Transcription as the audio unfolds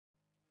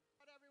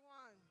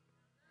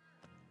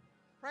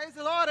Praise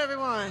the Lord,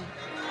 everyone.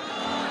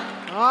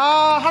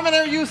 Oh, how many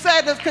of you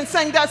said that can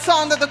sing that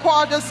song that the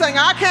choir just sang?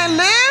 I can't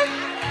live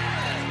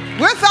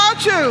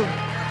without you.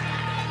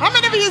 How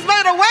many of you has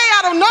made a way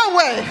out of no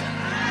way?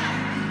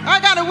 I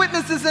got a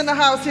witnesses in the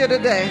house here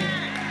today.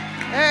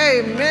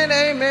 Amen,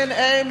 amen,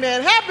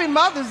 amen. Happy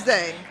Mother's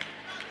Day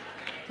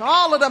to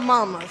all of the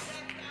mamas.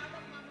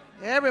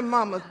 Every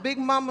mama, big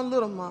mama,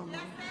 little mama.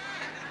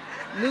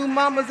 New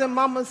mamas and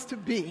mamas to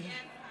be.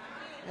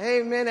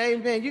 Amen,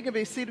 amen. You can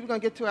be seated. We're going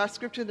to get to our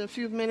scripture in a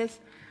few minutes.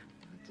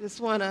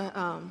 Just want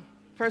to,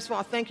 first of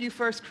all, thank you,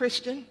 First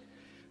Christian,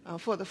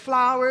 for the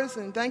flowers.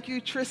 And thank you,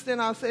 Tristan.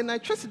 I'll say, now,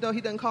 Tristan, though,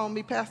 he doesn't call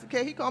me Pastor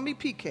K. He called me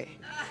PK.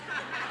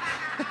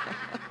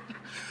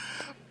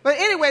 But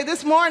anyway,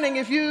 this morning,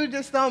 if you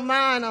just don't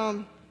mind,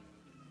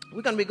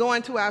 we're going to be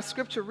going to our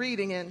scripture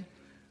reading. And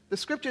the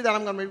scripture that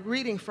I'm going to be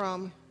reading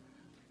from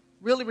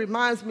really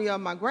reminds me of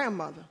my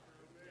grandmother.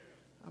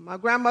 My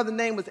grandmother's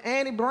name was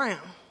Annie Brown.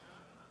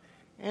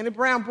 Annie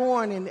Brown,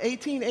 born in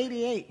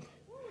 1888.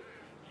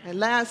 And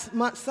last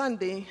month,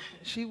 Sunday,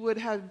 she would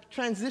have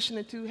transitioned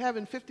into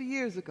heaven 50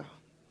 years ago.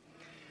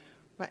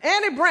 But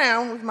Annie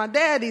Brown was my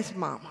daddy's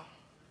mama.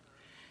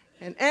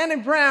 And Annie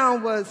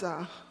Brown was,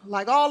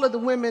 like all of the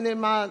women in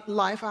my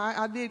life,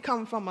 I did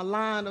come from a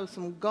line of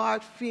some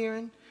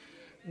God-fearing,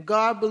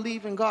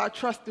 God-believing,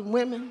 God-trusting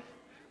women.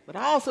 But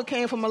I also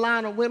came from a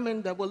line of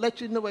women that will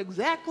let you know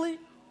exactly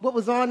what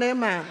was on their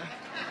mind.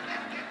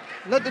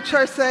 Let the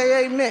church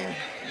say amen.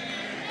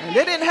 And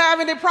they didn't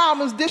have any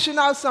problems dishing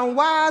out some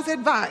wise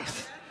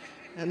advice.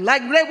 And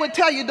like they would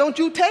tell you, don't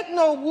you take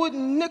no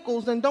wooden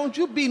nickels and don't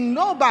you be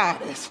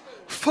nobody's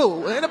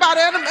fool. Anybody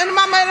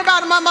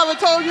my mother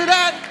told you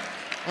that?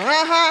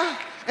 Uh-huh.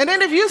 And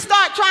then if you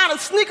start trying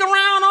to sneak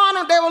around on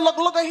them, they will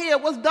look here,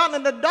 what's done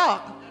in the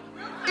dark.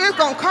 It's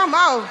going to come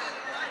out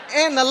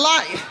in the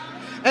light.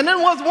 And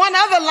then was one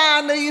other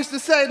line they used to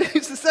say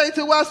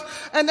to us,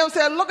 and they would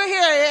say, look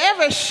here,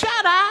 every shut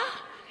eye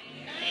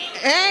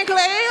ain't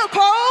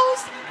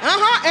closed.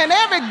 And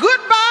every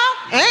goodbye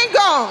ain't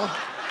gone.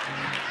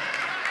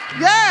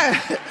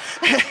 Yeah.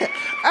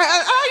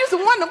 I used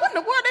to wonder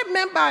what they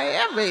meant by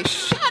every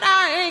shut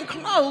eye ain't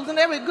closed and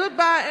every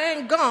goodbye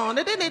ain't gone.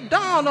 And then it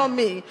dawned on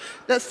me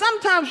that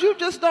sometimes you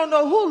just don't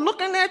know who's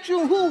looking at you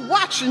and who's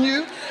watching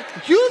you.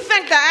 You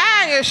think the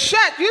eye is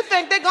shut. You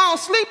think they're going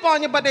to sleep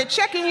on you, but they're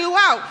checking you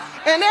out.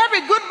 And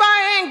every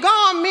goodbye ain't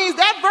gone means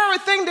that very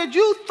thing that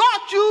you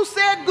thought you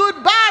said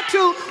goodbye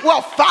to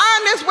will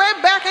find its way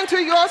back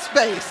into your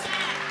space.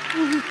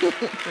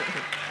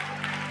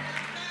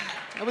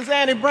 That was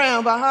Annie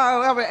Brown, but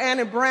however,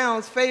 Annie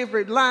Brown's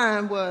favorite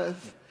line was,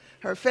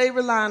 her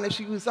favorite line that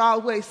she was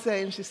always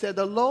saying, she said,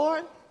 the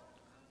Lord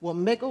will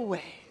make a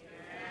way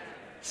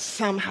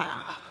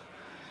somehow.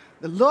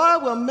 The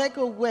Lord will make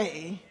a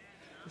way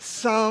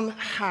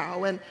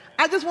somehow. And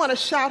I just want to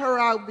shout her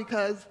out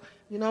because,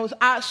 you know,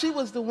 she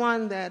was the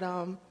one that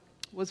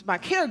was my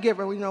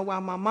caregiver, you know,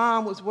 while my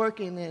mom was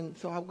working. And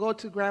so I would go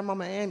to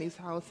Grandmama Annie's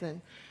house,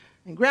 and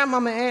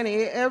Grandmama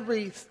Annie,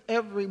 every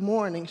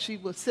morning, she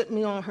would sit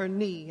me on her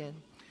knee. And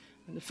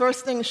the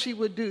first thing she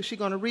would do, she's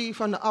going to read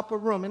from the upper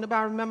room.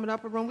 Anybody remember the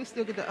upper room? We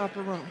still get the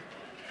upper room.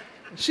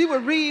 And she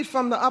would read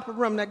from the upper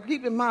room. Now,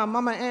 keep in mind,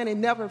 Mama Annie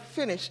never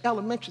finished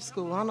elementary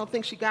school. I don't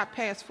think she got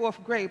past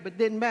 4th grade, but it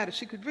didn't matter.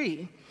 She could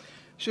read.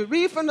 She would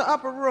read from the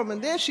upper room,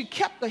 and then she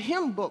kept the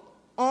hymn book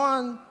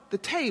on the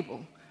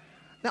table.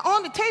 Now,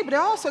 on the table, they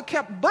also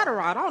kept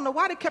butter out. I don't know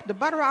why they kept the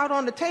butter out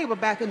on the table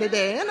back in the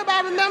day.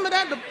 Anybody remember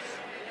that? The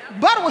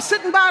butter was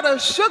sitting by the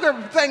sugar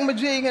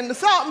thingamajig and the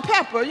salt and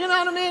pepper, you know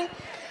what I mean?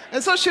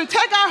 And so she would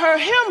take out her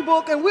hymn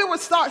book and we would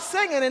start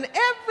singing. And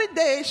every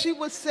day she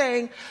would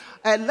sing,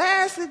 at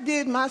last it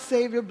did my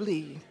Savior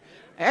bleed.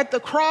 At the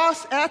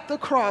cross,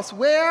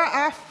 where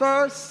I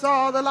first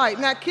saw the light.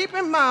 Now keep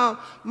in mind,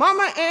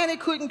 Mama Annie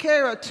couldn't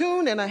carry a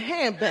tune in a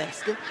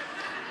handbasket.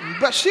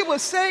 But she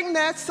would sing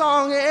that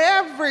song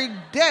every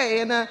day,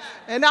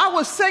 and I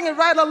was singing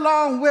right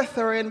along with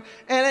her. And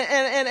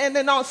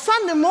then on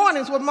Sunday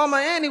mornings, what Mama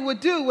Annie would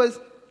do was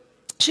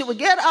she would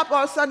get up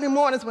on Sunday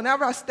mornings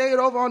whenever I stayed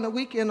over on the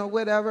weekend or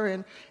whatever,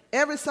 and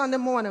every Sunday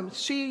morning,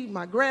 she,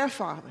 my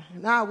grandfather,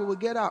 and I, we would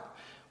get up.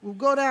 We would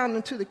go down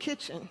into the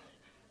kitchen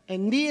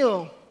and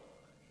kneel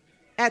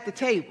at the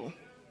table.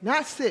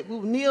 Not sit, we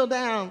would kneel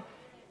down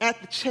at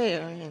the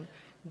chair, and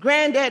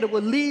Granddaddy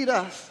would lead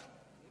us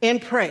in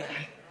prayer.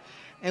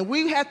 And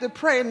we had to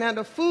pray. Now,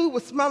 the food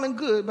was smelling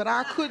good, but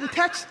I couldn't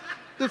touch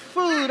the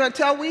food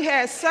until we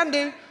had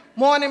Sunday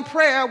morning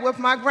prayer with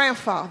my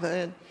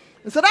grandfather.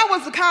 And so that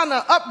was the kind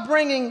of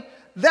upbringing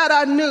that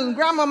I knew.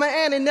 Grandmama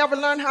Annie never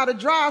learned how to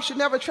drive. She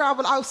never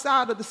traveled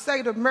outside of the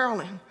state of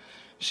Maryland.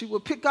 She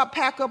would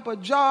pack up a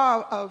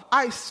jar of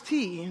iced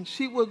tea, and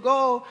she would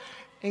go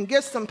and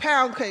get some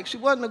pound cake. She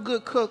wasn't a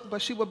good cook,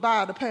 but she would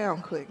buy the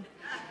pound cake.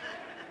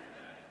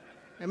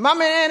 And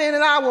Mama Annie and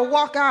I would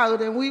walk out,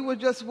 and we would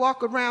just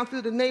walk around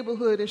through the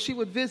neighborhood, and she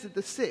would visit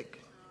the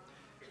sick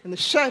and the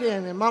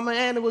shut-in. And Mama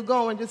Annie would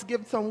go and just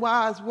give some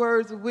wise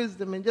words of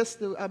wisdom and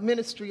just a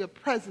ministry of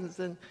presence.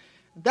 And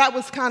That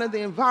was kind of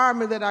the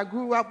environment that I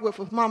grew up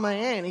with Mama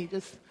Annie,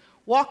 just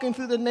walking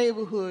through the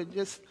neighborhood,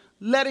 just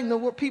letting the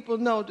people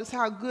know just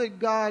how good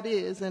God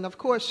is. And, of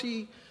course,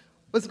 she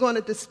was going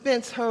to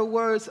dispense her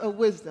words of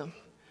wisdom.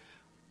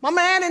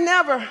 Mama Annie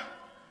never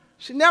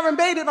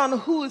made it on the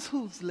who is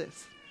who's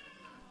list.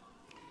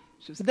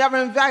 She was never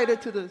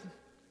invited to the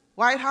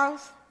White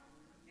House.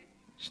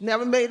 She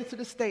never made it to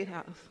the State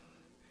House.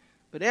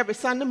 But every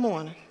Sunday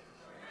morning,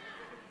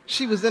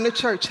 she was in the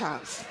church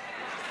house.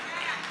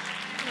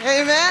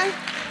 Amen?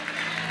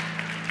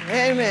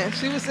 Amen.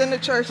 She was in the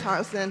church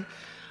house. And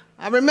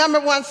I remember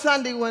one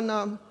Sunday when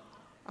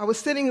I was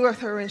sitting with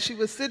her, and she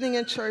was sitting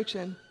in church,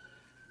 and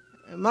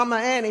Mama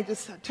Annie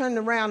just turned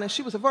around, and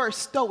she was a very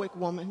stoic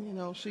woman. You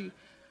know, she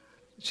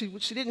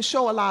didn't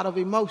show a lot of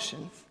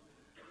emotions.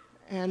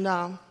 And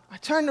I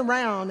turned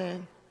around,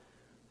 and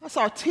I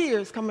saw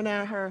tears coming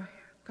down her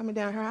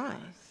eyes.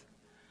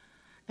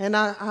 And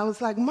I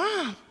was like,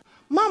 Mama,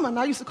 and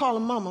I used to call her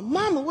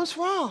Mama, what's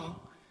wrong?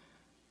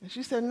 And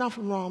she said,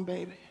 nothing wrong,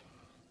 baby.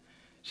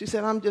 She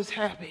said, I'm just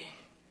happy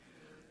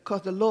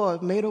because the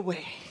Lord made a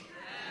way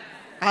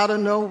out of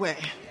no way.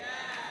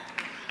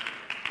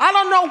 I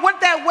don't know what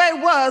that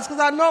way was, because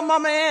I know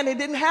Mama Annie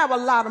didn't have a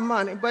lot of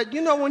money. But, you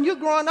know, when you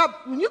grow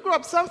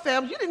up some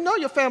families, you didn't know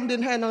your family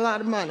didn't have a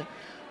lot of money.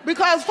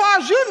 Because as far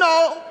as you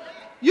know,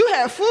 you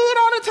had food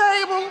on the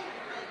table.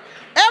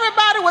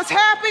 Everybody was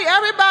happy.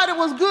 Everybody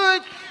was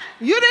good.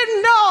 You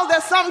didn't know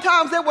that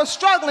sometimes they were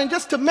struggling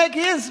just to make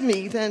ends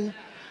meet. And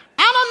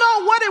I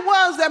don't know what it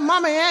was that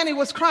Mama Annie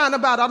was crying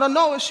about. I don't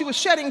know if she was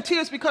shedding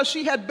tears because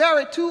she had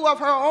buried 2 of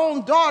her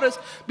own daughters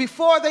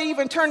before they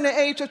even turned the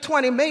age of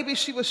 20. Maybe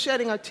she was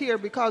shedding a tear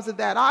because of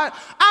that. I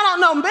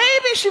don't know.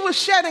 Maybe she was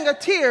shedding a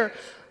tear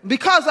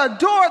because a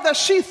door that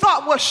she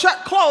thought was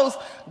shut closed,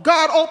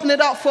 God opened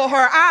it up for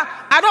her.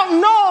 I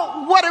don't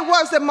know what it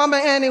was that Mama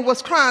Annie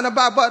was crying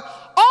about, but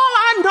all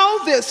I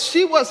know this,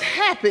 she was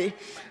happy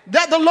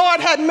that the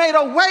Lord had made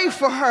a way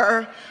for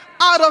her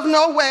out of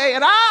no way.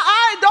 And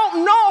I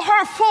don't know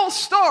her full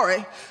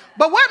story,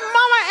 but what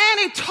Mama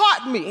Annie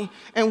taught me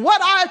and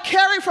what I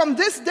carry from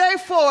this day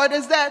forward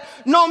is that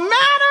no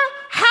matter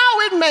how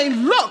it may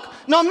look,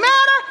 no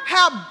matter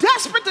how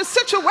desperate the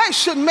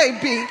situation may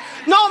be,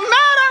 no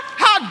matter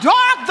how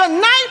dark the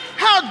night,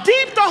 how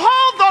deep the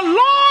hole, the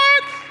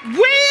Lord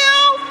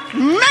will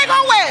make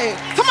a way.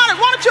 Somebody,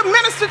 why don't you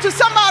minister to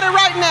somebody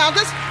right now?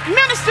 Just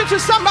minister to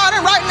somebody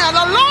right now.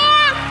 The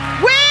Lord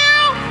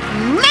will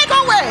make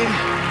a way.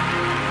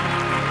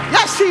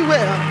 Yes, he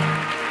will.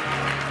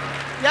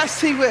 Yes,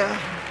 he will.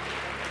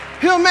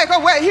 He'll make a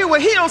way. He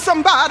will heal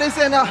somebody's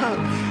and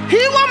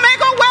he will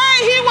make a way.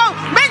 He will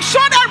make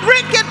sure that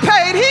rent get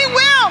paid. He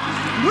will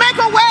make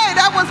a way.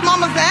 That was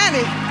Mama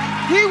Annie.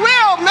 He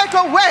will make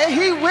a way.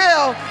 He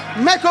will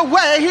make a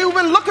way. He's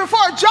been looking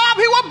for a job.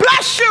 He will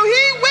bless you.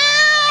 He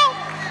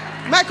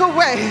will make a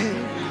way.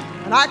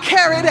 And I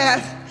carry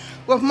that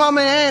what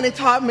Mama Annie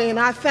taught me, and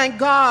I thank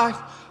God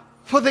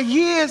for the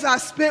years I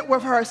spent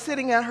with her,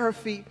 sitting at her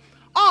feet.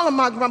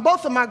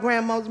 Both of my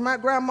grandmothers, my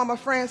grandmama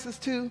Frances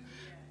too.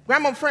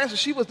 Grandmama Frances,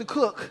 she was the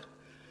cook.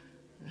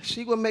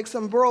 She would make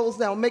some rolls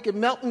that would make it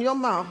melt in your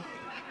mouth.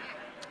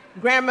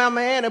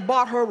 Grandmama Annie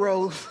bought her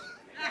rolls.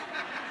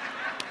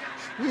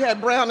 We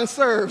had brown and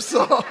served,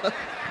 so.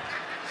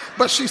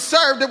 But she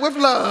served it with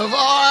love,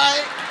 all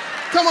right?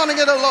 Come on and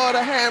give the Lord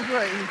a hand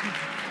praise.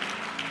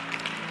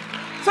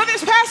 So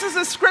this passage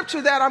of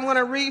scripture that I'm going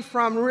to read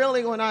from,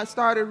 really, when I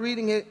started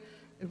reading it,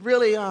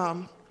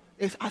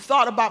 I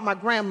thought about my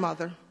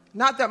grandmother.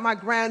 Not that my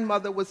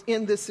grandmother was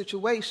in this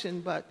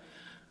situation, but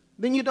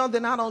then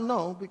I don't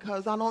know,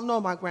 because I don't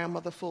know my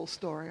grandmother's full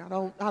story. I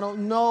don't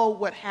know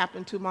what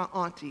happened to my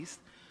aunties,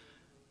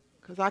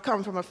 because I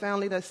come from a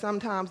family that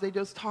sometimes they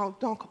just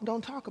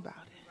don't talk about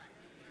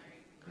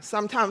it.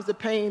 Sometimes the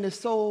pain is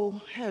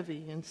so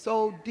heavy and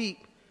so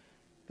deep,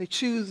 they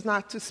choose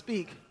not to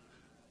speak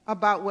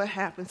about what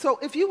happened. So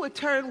if you would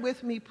turn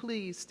with me,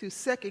 please, to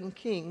 2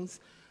 Kings,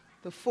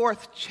 the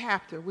 4th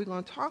chapter. We're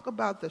going to talk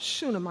about the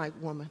Shunammite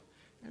woman.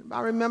 And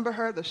I remember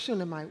her, the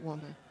Shunammite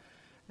woman.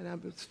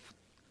 And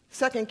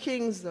 2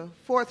 Kings, the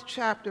 4th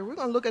chapter, we're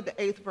going to look at the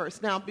 8th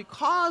verse. Now,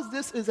 because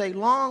this is a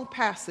long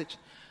passage,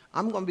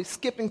 I'm going to be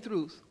skipping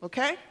through,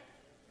 okay?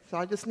 So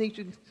I just need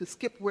you to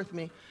skip with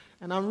me.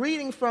 And I'm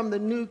reading from the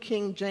New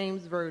King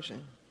James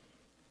Version.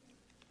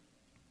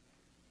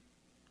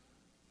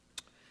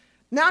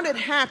 Now it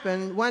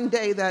happened one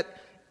day that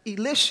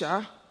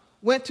Elisha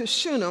went to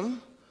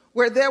Shunem,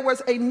 where there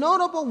was a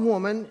notable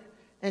woman,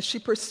 and she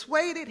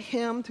persuaded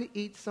him to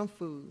eat some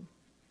food.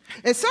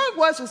 And so it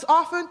was, as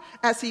often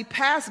as he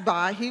passed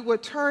by, he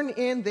would turn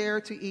in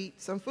there to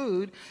eat some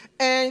food.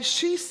 And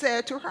she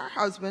said to her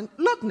husband,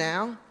 "Look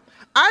now,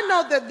 I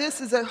know that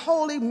this is a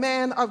holy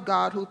man of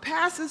God who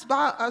passes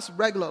by us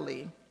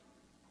regularly.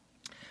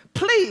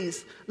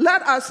 Please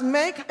let us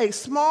make a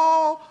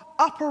small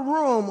upper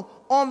room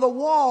on the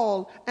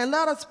wall, and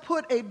let us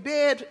put a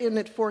bed in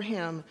it for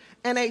him,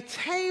 and a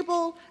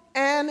table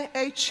and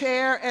a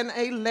chair and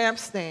a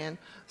lampstand.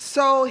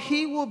 So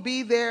he will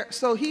be there.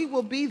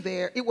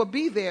 It will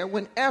be there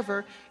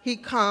whenever he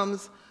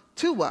comes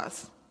to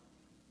us,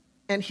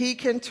 and he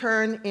can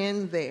turn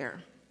in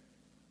there.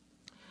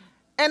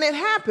 And it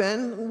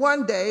happened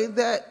one day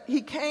that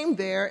he came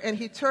there, and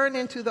he turned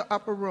into the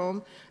upper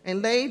room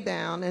and laid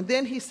down. And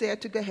then he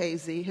said to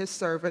Gehazi, his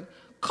servant,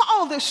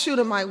 "Call this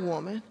Shunammite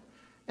woman."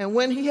 And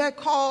when he had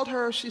called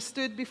her, she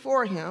stood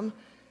before him.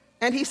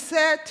 And he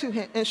said to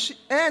him,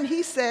 and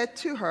he said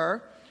to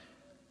her,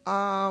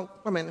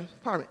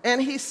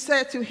 And he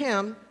said to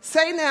him,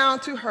 "Say now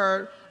to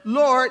her,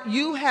 Lord,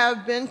 you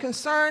have been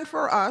concerned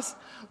for us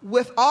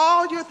with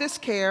all this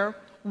care.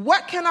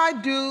 What can I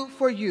do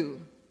for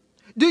you?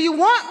 Do you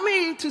want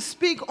me to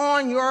speak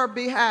on your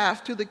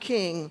behalf to the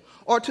king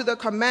or to the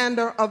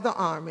commander of the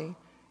army?"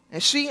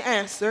 And she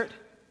answered,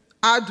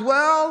 "I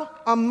dwell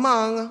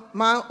among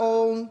my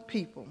own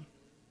people."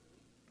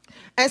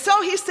 And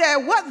so he said,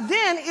 "What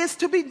then is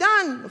to be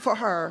done for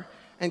her?"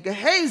 And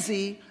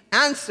Gehazi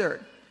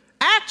answered,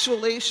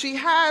 "Actually, she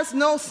has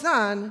no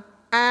son,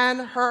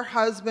 and her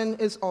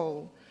husband is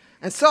old."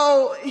 And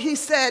so he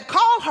said,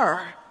 "Call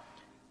her."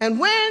 And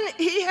when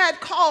he had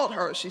called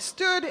her, she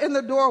stood in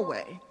the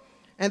doorway.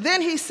 And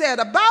then he said,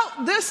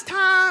 "About this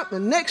time the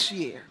next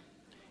year,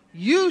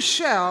 you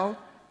shall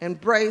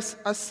embrace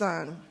a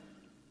son."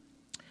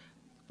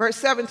 Verse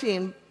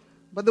 17,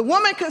 "But the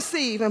woman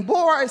conceived and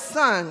bore a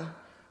son.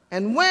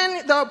 And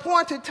when the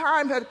appointed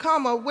time had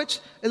come, of which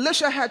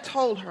Elisha had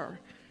told her,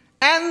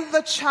 and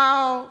the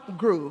child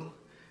grew.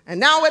 And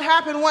now it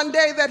happened one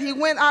day that he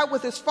went out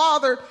with his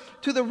father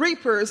to the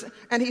reapers,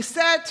 and he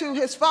said to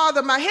his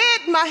father, my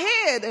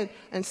head.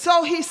 And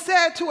so he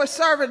said to a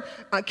servant,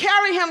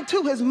 Carry him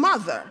to his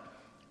mother.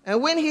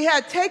 And when he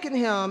had taken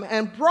him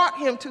and brought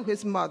him to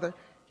his mother,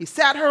 he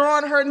sat her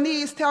on her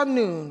knees till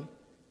noon,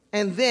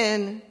 and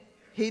then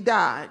he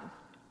died.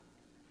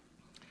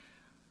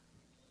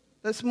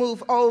 Let's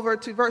move over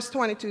to verse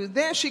 22.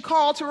 Then she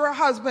called to her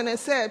husband and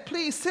said,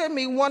 "Please send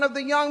me one of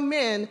the young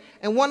men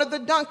and one of the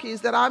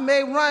donkeys, that I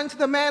may run to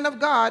the man of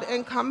God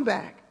and come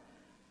back."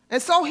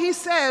 And so he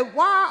said,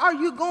 "Why are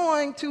you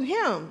going to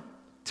him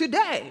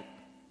today?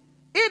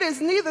 It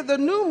is neither the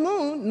new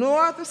moon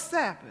nor the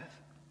Sabbath."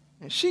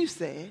 And she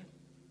said,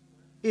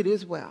 "It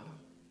is well.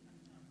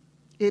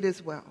 It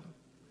is well."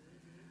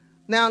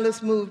 Now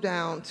let's move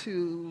down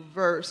to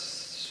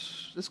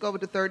let's go over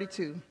to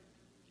 32.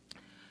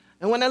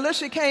 And when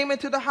Elisha came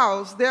into the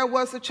house, there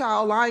was a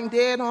child lying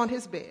dead on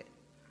his bed.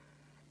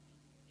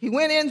 He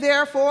went in,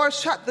 therefore,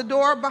 shut the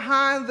door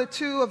behind the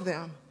two of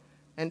them,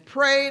 and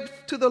prayed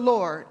to the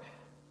Lord.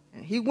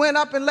 And he went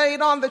up and laid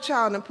on the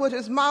child, and put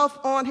his mouth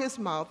on his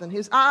mouth, and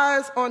his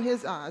eyes on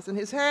his eyes, and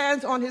his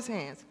hands on his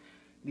hands.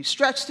 And he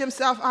stretched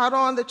himself out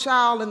on the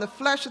child, and the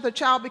flesh of the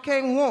child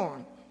became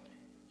warm.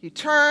 He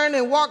turned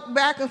and walked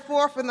back and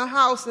forth in the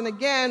house, and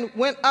again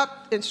went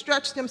up and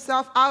stretched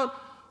himself out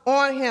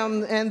on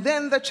him. And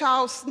then the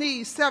child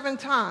sneezed 7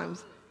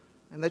 times.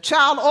 And the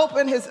child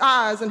opened his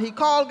eyes, and he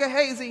called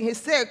Gehazi. He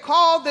said,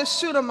 "Call this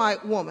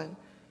Shunammite woman."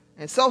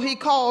 And so he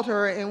called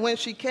her, and when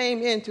she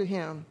came in to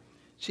him,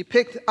 she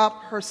picked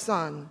up her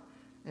son.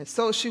 And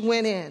so she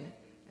went in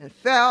and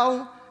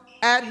fell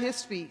at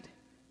his feet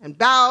and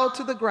bowed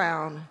to the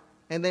ground.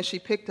 And then she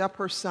picked up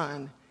her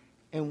son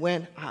and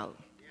went out.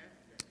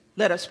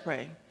 Let us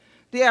pray.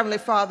 Dear Heavenly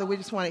Father, we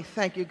just want to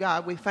thank you,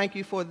 God. We thank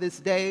you for this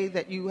day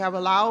that you have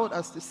allowed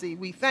us to see.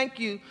 We thank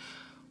you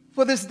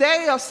for this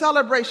day of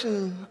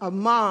celebration of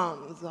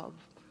moms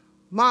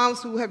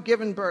who have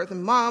given birth,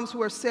 and moms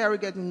who are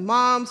surrogate, and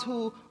moms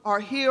who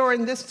are here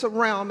in this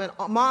realm, and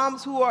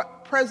moms who are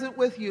present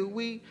with you.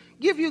 We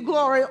give you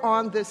glory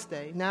on this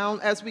day. Now,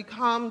 as we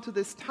come to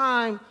this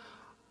time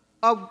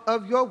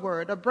of your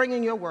word, of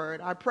bringing your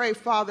word, I pray,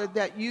 Father,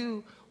 that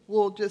you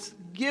will just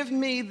give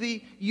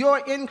me your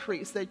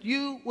increase, that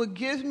you will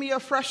give me a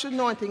fresh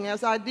anointing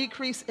as I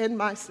decrease in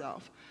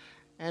myself.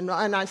 And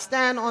I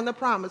stand on the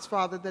promise,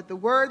 Father, that the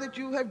word that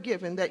you have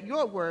given, that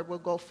your word will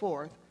go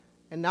forth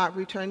and not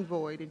return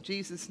void. In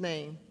Jesus'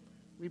 name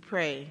we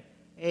pray.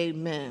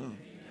 Amen.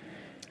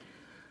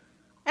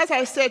 As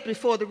I said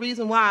before, the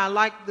reason why I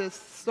like this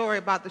story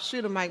about the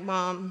Shunammite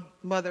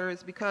mother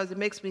is because it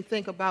makes me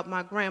think about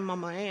my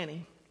grandmama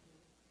Annie.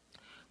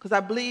 Because I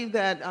believe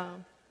that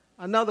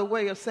another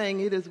way of saying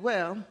 "it is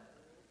well"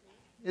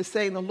 is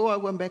saying the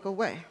Lord will make a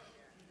way.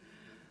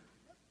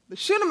 The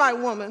Shunammite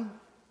woman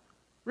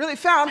really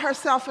found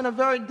herself in a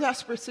very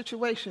desperate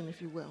situation,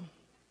 if you will.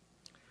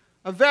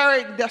 A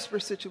very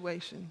desperate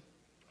situation.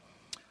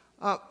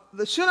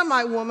 The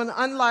Shunammite woman,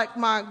 unlike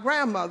my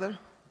grandmother,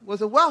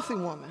 was a wealthy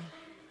woman.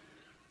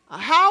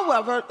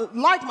 However,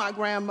 like my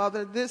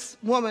grandmother, this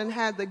woman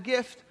had the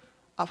gift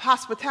of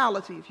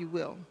hospitality, if you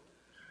will.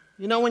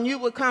 You know, when you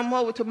would come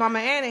over to Mama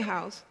Annie's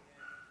house,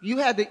 you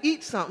had to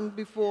eat something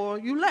before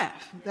you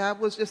left. That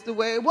was just the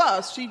way it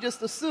was. She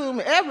just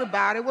assumed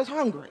everybody was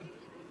hungry.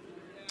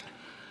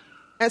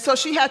 And so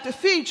she had to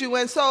feed you.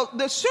 And so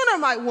the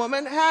Shunammite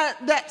woman had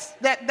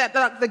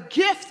the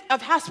gift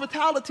of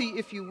hospitality,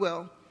 if you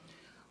will.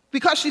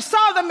 because she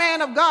saw the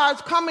man of God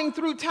coming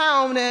through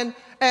town, and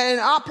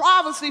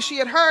obviously she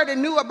had heard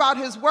and knew about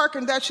his work,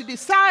 and that she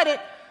decided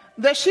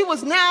that she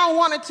was now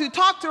wanted to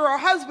talk to her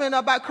husband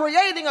about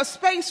creating a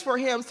space for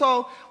him.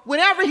 So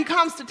whenever he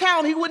comes to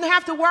town, he wouldn't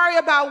have to worry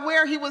about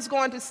where he was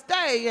going to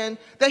stay, and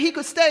that he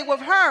could stay with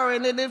her.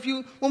 And then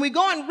when we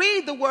go and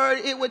read the word,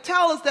 it would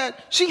tell us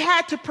that she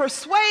had to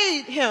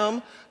persuade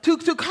him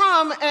to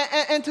come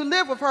and to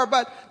live with her.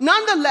 But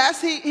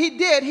nonetheless, he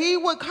did. He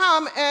would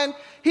come and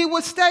he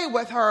would stay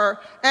with her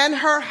and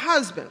her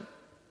husband.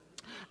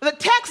 The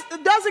text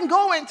doesn't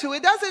go into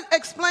it, doesn't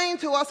explain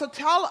to us or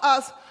tell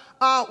us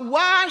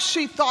why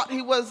she thought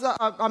he was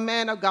a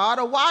man of God,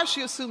 or why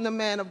she assumed a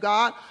man of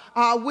God.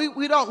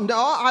 We don't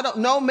know. I don't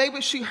know.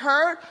 Maybe she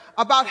heard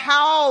about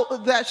how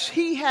that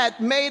he had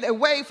made a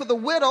way for the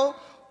widow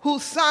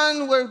whose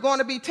son were going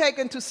to be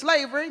taken to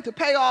slavery to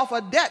pay off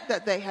a debt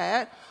that they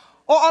had.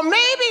 Or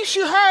maybe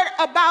she heard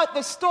about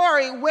the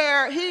story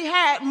where he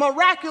had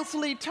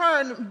miraculously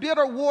turned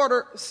bitter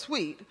water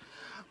sweet.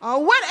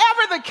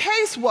 Whatever the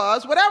case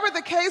was,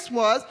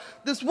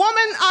 this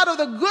woman, out of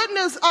the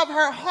goodness of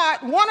her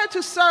heart, wanted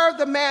to serve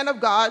the man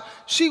of God.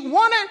 She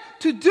wanted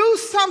to do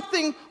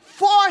something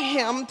for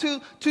him,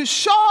 to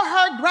show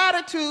her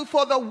gratitude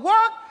for the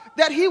work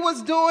that he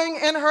was doing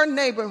in her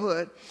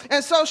neighborhood.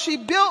 And so she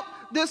built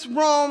this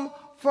room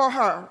for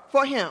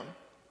him.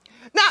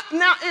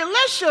 Now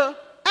Elisha,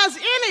 as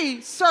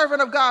any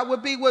servant of God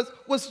would be,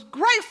 was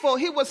grateful.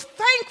 He was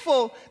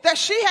thankful that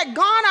she had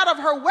gone out of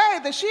her way,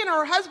 that she and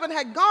her husband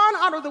had gone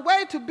out of the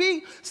way to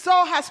be so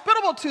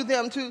hospitable to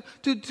them, to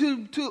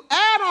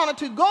add on it,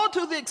 to go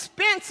to the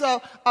expense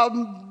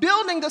of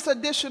building this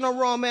additional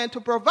room and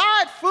to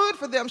provide food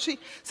for them.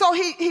 So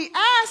he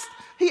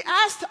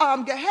asked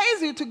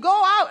Gehazi to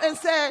go out and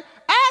say,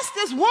 ask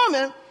this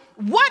woman,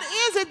 what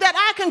is it that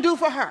I can do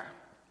for her?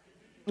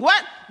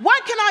 What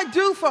can I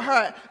do for her?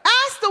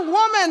 Ask the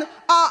woman,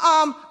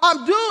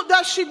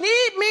 does she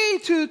need me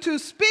to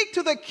speak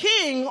to the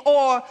king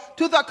or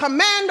to the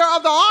commander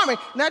of the army?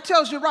 And that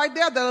tells you right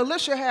there that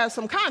Elisha has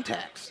some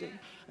contacts.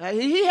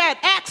 He had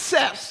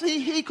access.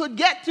 He could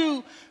get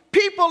to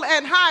people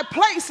in high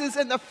places,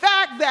 and the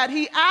fact that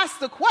he asked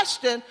the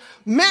question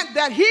meant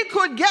that he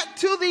could get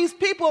to these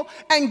people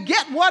and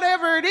get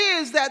whatever it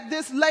is that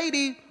this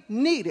lady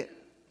needed.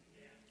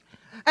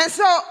 And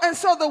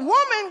so the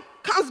woman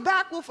comes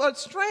back with a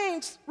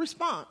strange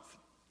response.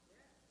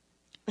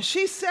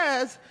 She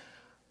says,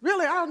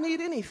 really, I don't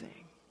need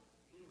anything.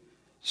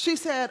 She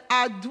said,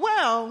 I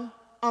dwell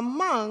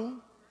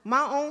among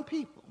my own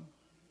people.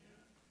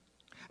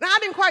 Now, I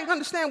didn't quite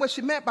understand what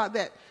she meant by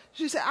that.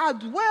 She said, I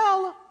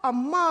dwell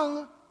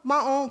among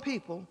my own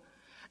people.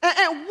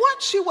 And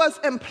what she was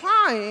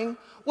implying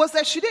was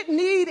that she didn't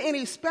need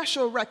any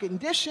special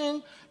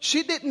recognition.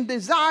 She didn't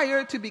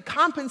desire to be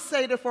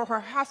compensated for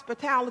her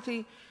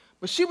hospitality.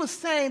 But she was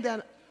saying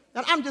that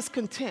I'm just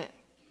content.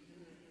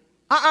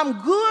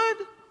 I'm good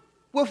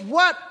with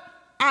what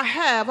I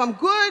have. I'm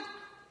good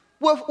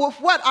with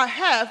what I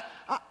have.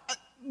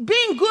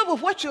 Being good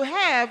with what you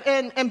have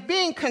and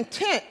being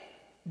content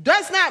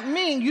does not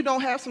mean you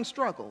don't have some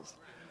struggles.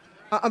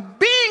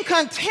 Being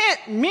content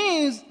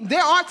means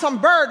there aren't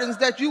some burdens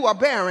that you are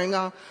bearing.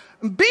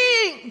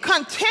 Being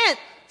content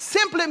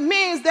simply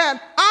means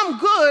that I'm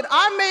good.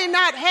 I may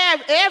not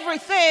have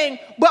everything,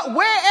 but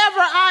wherever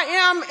I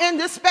am in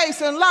this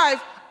space in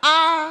life,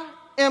 I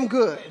am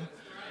good.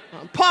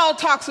 Paul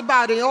talks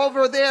about it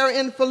over there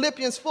in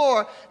Philippians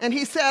 4, and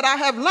he said, I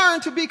have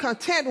learned to be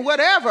content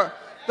whatever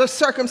the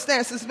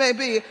circumstances may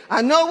be.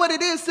 I know what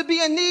it is to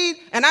be in need,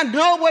 and I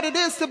know what it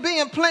is to be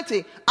in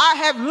plenty. I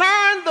have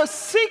learned the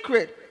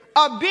secret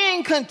of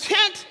being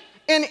content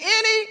in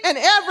any and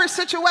every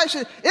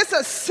situation. It's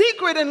a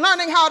secret in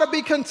learning how to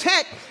be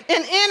content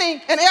in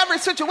any and every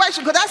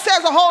situation, because that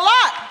says a whole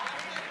lot.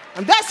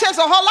 And that says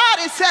a whole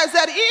lot. It says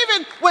that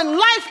even when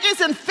life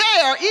isn't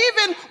fair,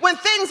 even when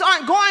things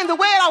aren't going the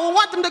way I would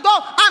want them to go,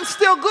 I'm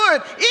still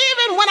good.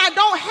 Even when I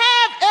don't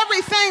have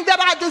everything that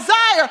I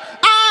desire,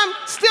 I'm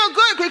still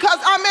good because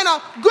I'm in a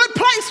good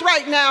place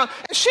right now.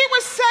 And she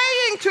was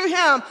saying to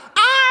him,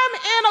 I'm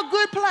in a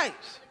good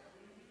place.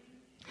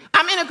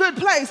 I'm in a good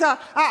place.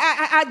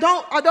 I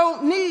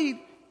don't need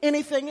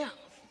anything else.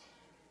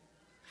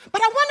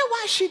 But I wonder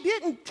why she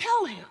didn't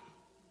tell him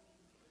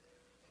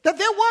that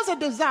there was a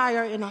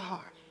desire in her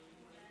heart.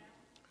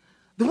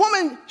 The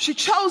woman, she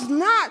chose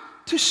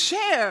not to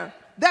share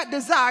that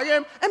desire,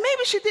 and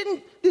maybe she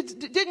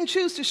didn't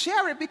choose to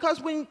share it because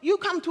when you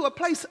come to a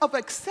place of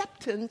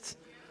acceptance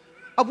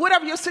of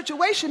whatever your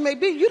situation may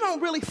be, you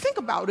don't really think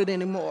about it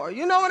anymore.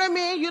 You know what I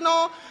mean? You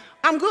know,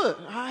 I'm good.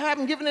 I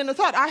haven't given it a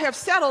thought. I have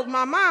settled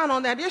my mind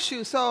on that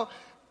issue. So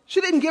she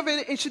didn't give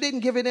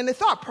it any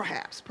thought,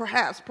 perhaps.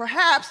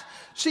 Perhaps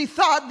she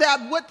thought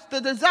that what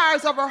the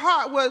desires of her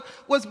heart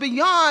was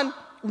beyond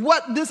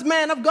what this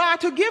man of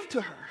God could give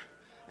to her.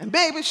 And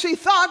maybe she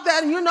thought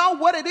that,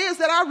 what it is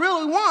that I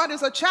really want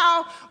is a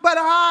child, but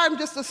I'm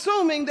just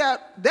assuming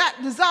that that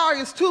desire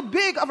is too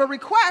big of a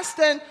request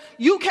and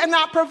you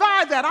cannot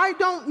provide that. I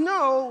don't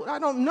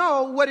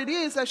know what it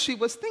is that she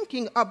was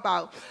thinking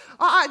about.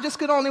 I just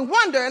could only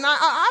wonder. And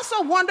I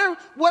also wonder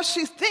what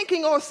she's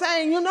thinking or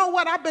saying,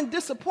 I've been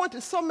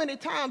disappointed so many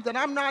times that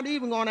I'm not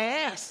even going to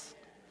ask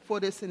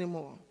for this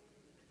anymore.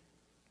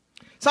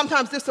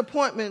 Sometimes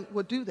disappointment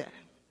will do that.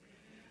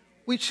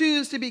 We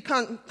choose to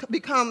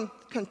become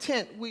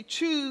content. We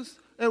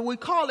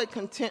call it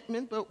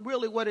contentment, but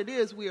really what it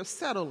is, we are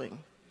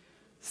settling.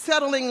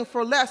 Settling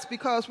for less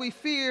because we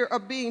fear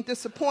of being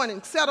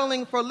disappointed.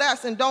 Settling for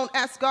less and don't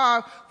ask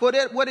God for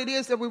what it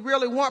is that we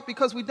really want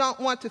because we don't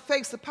want to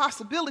face the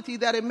possibility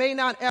that it may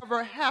not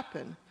ever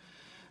happen.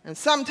 And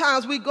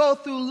sometimes we go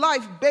through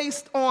life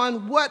based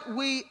on what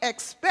we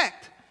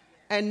expect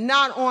and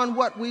not on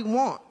what we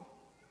want.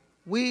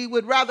 We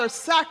would rather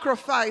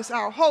sacrifice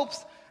our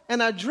hopes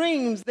and our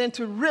dreams than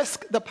to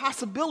risk the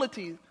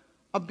possibility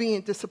of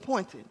being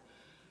disappointed.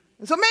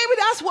 And so maybe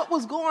that's what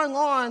was going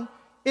on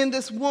in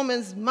this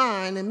woman's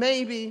mind, and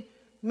maybe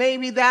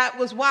that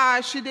was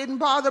why she didn't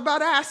bother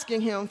about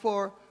asking him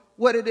for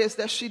what it is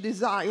that she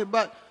desired.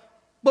 But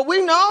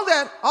we know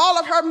that all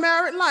of her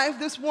married life,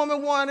 this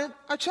woman wanted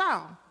a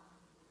child.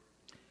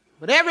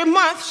 But every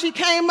month she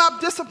came up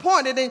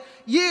disappointed, and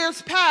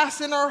years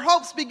passed, and her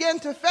hopes began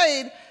to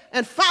fade.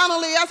 And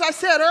finally, as I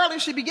said earlier,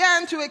 she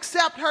began to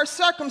accept her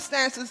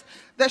circumstances,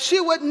 that she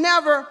would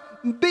never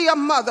be a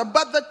mother.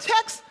 But the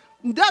text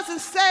doesn't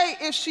say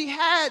if she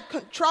had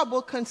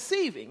trouble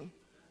conceiving.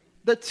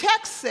 The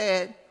text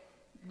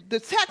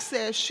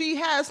says she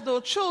has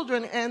no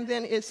children, and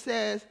then it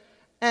says,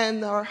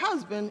 and her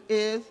husband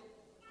is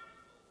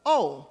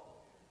old.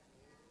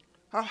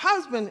 Her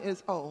husband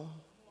is old.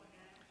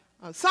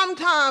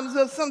 Sometimes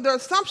the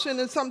assumption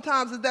is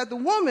sometimes that the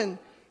woman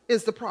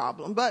is the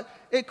problem, but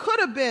it could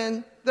have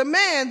been the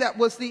man that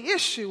was the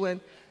issue. And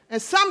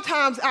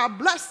sometimes our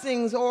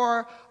blessings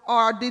are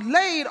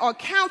delayed or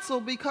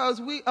canceled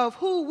because of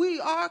who we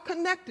are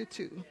connected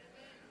to.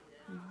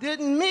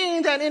 Didn't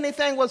mean that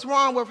anything was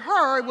wrong with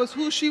her. It was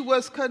who she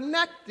was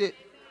connected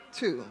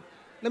to.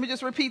 Let me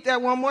just repeat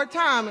that one more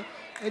time.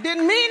 It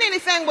didn't mean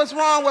anything was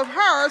wrong with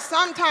her.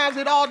 Sometimes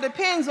it all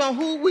depends on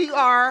who we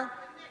are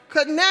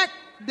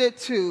connected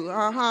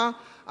to.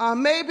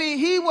 Maybe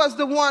he was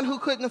the one who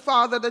couldn't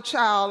father the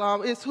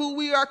child. It's who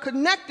we are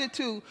connected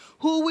to.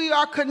 Who we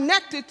are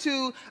connected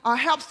to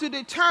helps to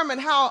determine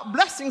how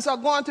blessings are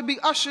going to be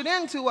ushered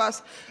into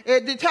us.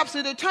 It helps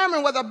to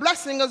determine whether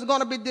blessing is going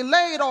to be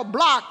delayed or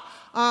blocked.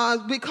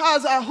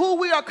 Because who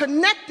we are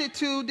connected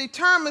to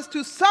determines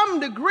to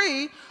some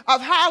degree of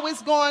how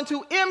it's going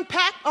to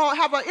impact or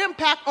have an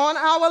impact on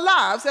our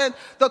lives. And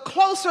the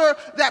closer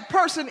that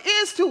person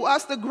is to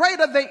us, the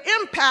greater the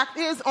impact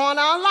is on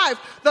our life.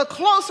 The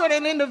closer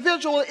an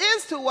individual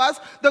is to us,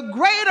 the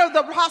greater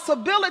the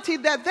possibility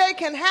that they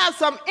can have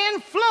some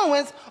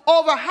influence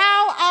over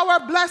how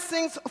our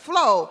blessings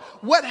flow.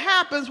 What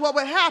happens, what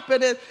would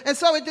happen. And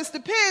so it just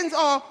depends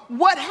on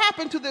what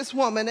happened to this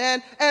woman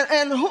and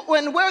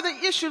where the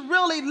issue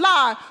really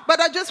lie.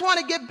 But I just want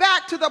to get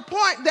back to the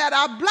point that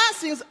our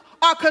blessings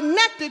are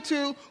connected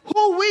to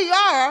who we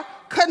are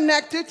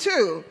connected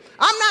to.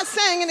 I'm not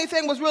saying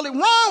anything was really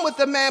wrong with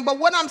the man, but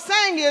what I'm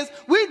saying is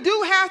we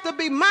do have to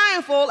be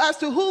mindful as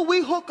to who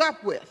we hook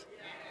up with.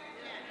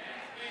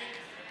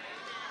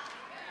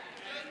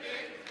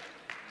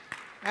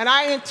 And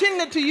I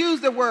intended to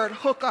use the word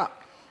hook up.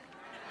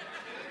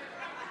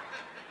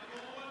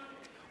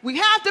 We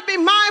have to be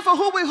mindful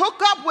who we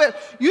hook up with.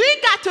 You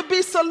ain't got to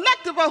be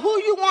selective of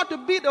who you want to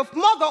be the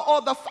mother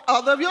or the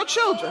father of your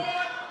children.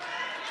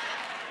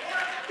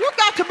 You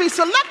got to be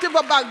selective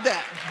about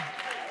that.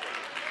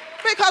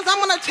 Because I'm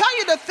going to tell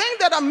you the thing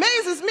that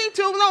amazes me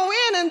to no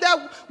end, and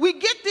that we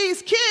get these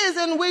kids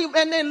and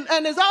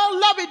it's all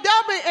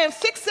lovey-dovey, and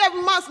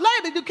 6-7 months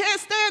later you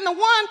can't stand the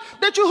one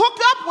that you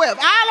hooked up with.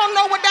 I don't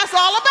know what that's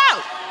all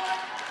about.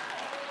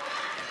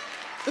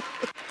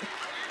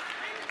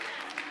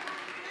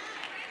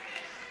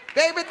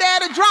 Baby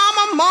daddy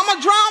drama,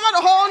 mama drama, the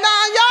whole 9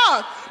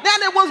 yards.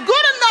 Then it was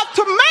good enough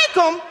to make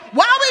them.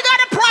 Why we got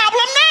a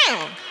problem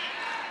now?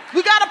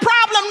 We got a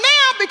problem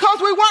now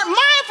because we weren't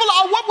mindful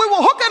of what we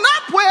were hooking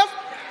up with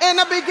in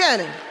the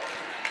beginning.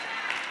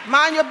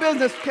 Mind your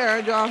business,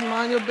 Karen Johnson.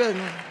 Mind your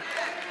business.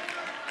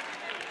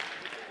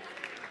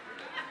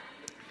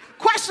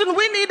 Question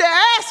we need to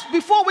ask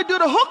before we do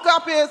the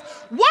hookup is,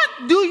 what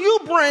do you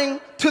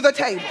bring to the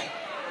table?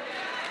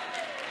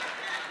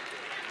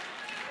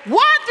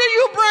 What do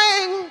you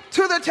bring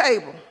to the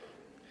table?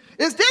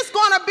 Is this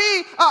going to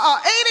be an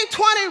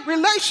 80-20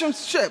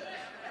 relationship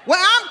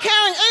where I'm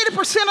carrying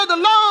 80% of the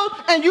load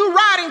and you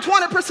riding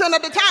 20%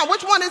 of the time?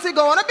 Which one is it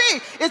going to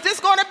be? Is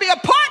this going to be a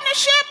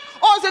partnership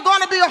or is it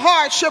going to be a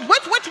hardship?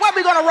 Which way are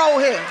we going to roll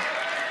here?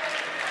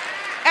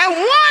 And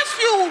once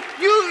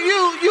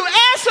you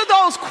answer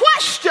those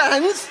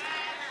questions,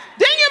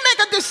 then you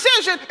make a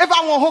decision if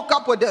I want to hook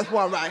up with this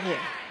one right here.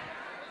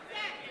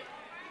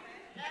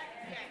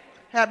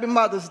 Happy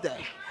Mother's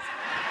Day.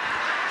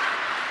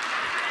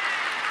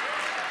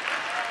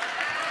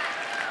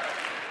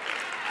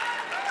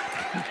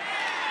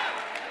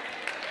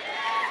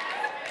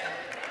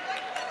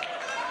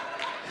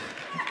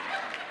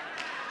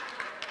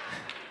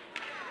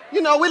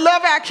 You know, we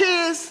love our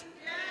kids,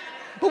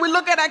 but we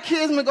look at our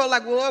kids and we go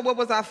like, well, what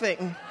was I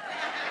thinking?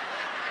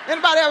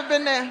 Anybody ever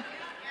been there?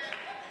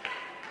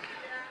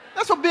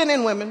 That's what men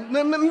and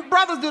women.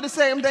 Brothers do the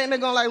same thing. They're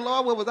going like,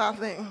 Lord, what was I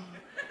thinking?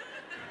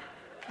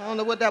 I don't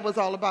know what that was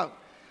all about.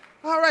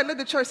 All right, let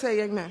the church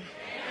say amen.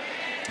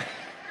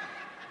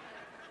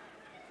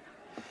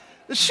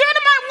 The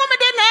Shunammite woman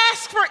didn't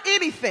ask for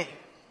anything.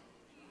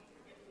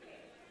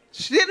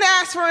 She didn't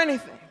ask for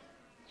anything.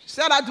 She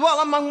said, I dwell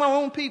among my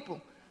own people.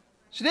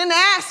 She didn't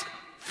ask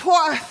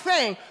for a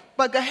thing.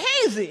 But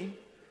Gehazi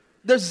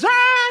discerned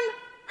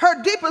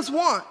her deepest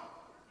want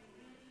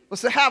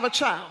was to have a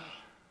child.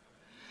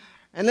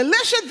 And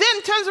Elisha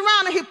then turns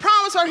around and he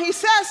promised her, he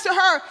says to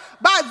her,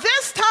 by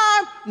this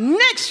time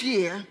next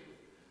year,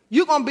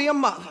 you're going to be a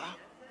mother.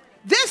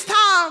 This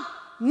time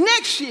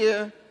next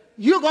year,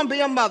 you're going to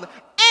be a mother.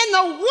 And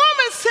the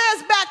woman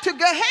says back to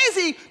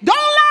Gehazi, don't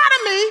lie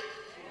to me.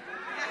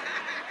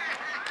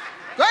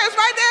 It's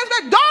right there. It's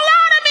like, don't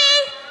lie to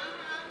me.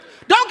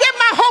 Don't get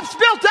my hopes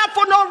built up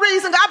for no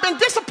reason. I've been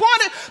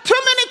disappointed too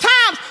many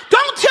times.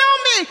 Don't tell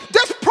me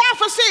this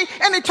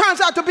prophecy and it turns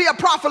out to be a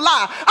prophet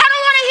lie. I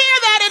don't want to hear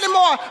that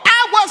anymore.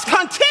 I was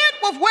content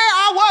with where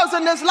I was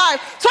in this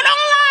life. So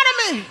don't lie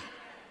to me.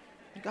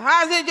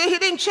 Gehazi, he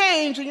didn't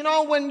change. You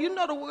know, when you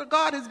know the word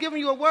God has given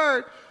you a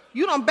word,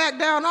 you don't back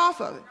down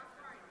off of it.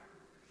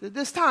 So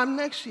this time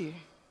next year,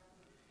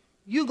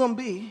 you're going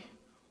to be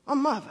a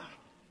mother.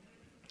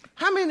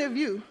 How many of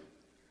you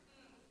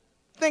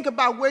think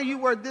about where you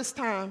were this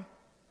time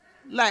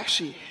last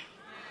year?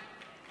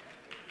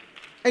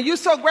 And you're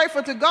so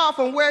grateful to God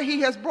from where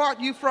he has brought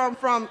you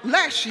from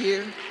last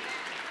year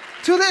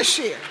to this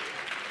year.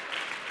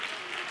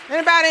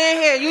 Anybody in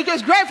here, you're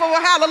just grateful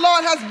for how the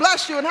Lord has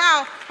blessed you and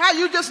how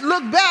you just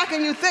look back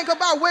and you think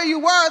about where you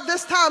were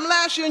this time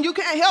last year and you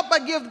can't help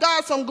but give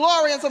God some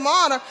glory and some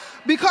honor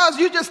because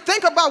you just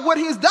think about what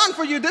he's done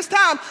for you. This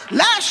time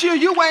last year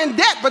you were in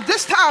debt, but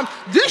this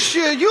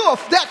year you are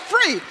debt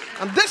free.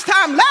 And this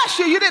time last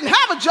year you didn't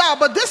have a job,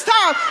 but this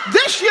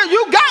year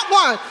you got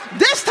one.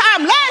 This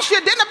time last year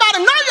didn't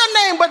nobody know your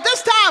name, but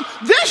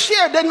this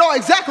year they know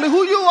exactly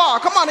who you are.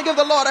 Come on and give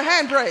the Lord a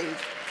hand praise.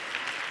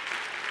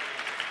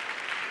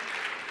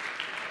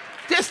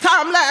 This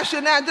time last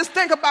year, now just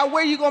think about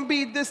where you're going to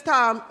be this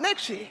time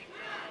next year.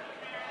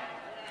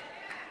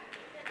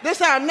 This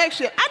time next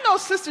year. I know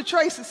Sister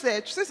Tracy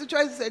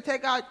said,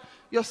 take out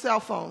your cell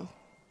phone.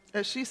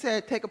 And she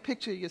said, take a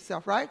picture of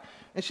yourself, right?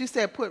 And she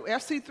said, put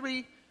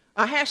FC3,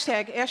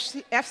 hashtag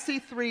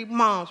FC3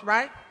 moms,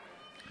 right?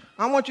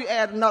 I want you to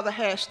add another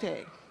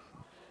hashtag.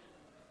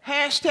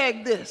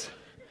 Hashtag this.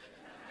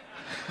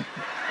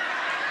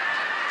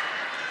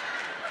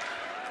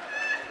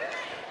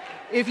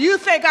 If you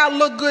think I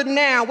look good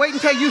now, wait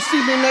until you see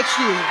me next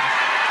year.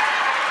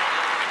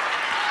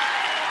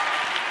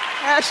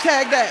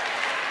 Hashtag that.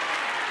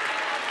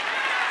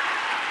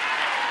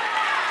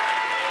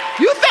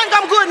 You think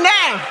I'm good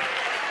now?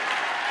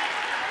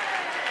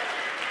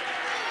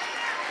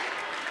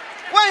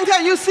 Wait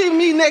until you see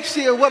me next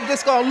year, what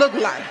this going to look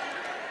like.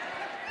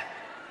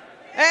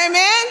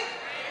 Amen?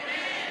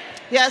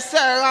 Yes, sir.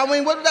 I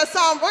mean, what did the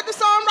songwriter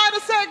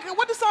say?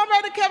 What did the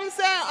songwriter Kevin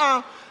say?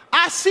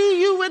 I see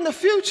you in the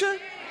future.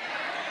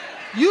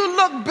 You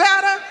look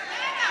better.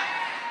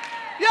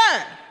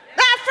 Yeah.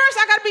 Now, at first,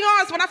 I got to be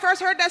honest. When I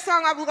first heard that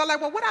song, I was like,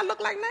 well, what do I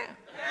look like now?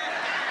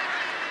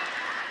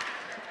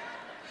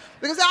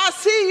 Because I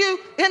see you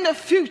in the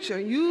future.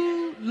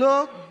 You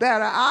look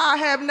better. I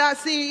have not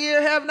seen,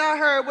 ear have not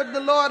heard what the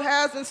Lord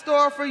has in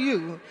store for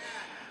you.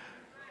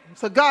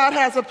 So God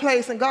has a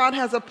place and God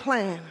has a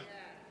plan.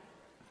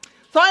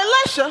 So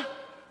Elisha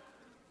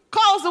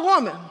calls the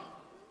woman.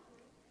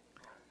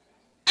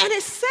 And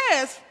it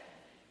says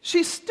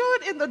she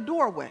stood in the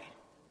doorway.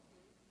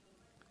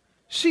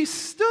 She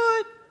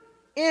stood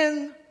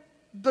in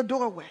the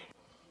doorway.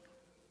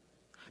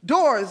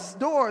 Doors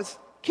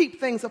keep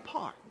things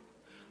apart.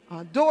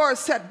 Doors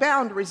set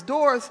boundaries.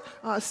 Doors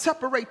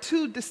separate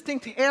two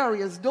distinct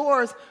areas.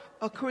 Doors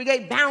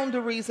create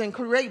boundaries and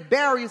create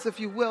barriers, if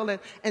you will.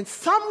 And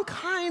some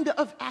kind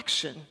of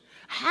action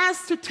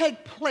has to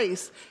take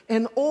place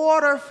in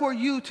order for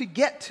you to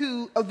get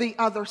to the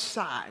other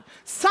side.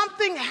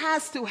 Something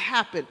has to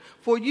happen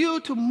for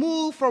you to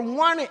move from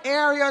one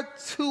area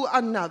to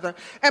another.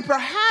 And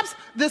perhaps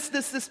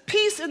this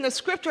piece in the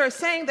scripture is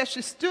saying that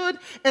she stood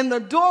in the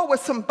door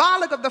was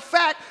symbolic of the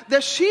fact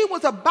that she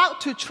was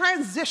about to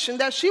transition,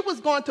 that she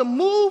was going to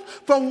move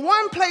from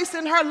one place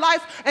in her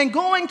life and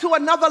going to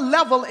another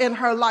level in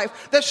her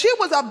life, that she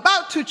was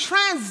about to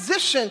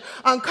transition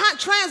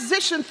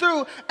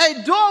through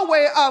a doorway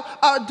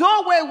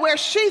where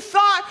she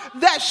thought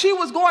that she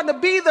was going to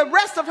be the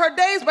rest of her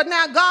days, but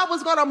now God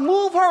was going to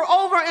move her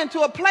over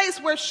into a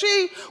place where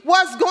she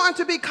was going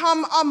to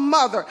become a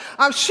mother.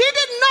 She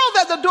didn't know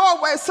that the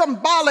doorway is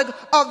symbolic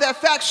of that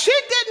fact. She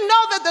didn't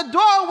know that the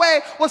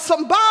doorway was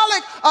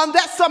symbolic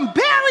that some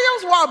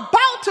barriers were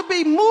about to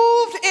be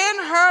moved in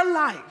her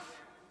life.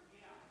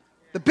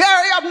 The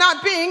barrier of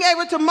not being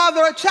able to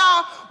mother a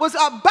child was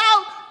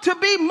about to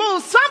be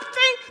moved.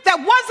 Something that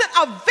wasn't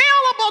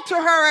available to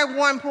her at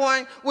one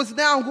point was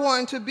now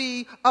going to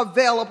be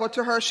available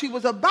to her. She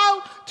was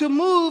about to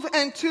move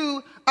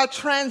into a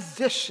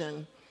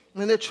transition.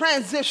 And the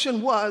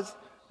transition was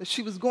that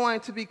she was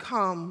going to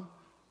become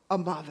a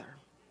mother.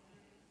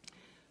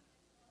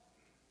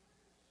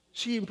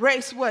 She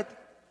embraced what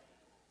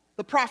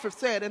the prophet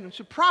said, and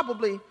she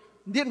probably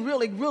didn't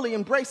really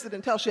embrace it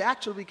until she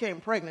actually became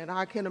pregnant.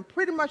 I can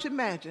pretty much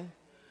imagine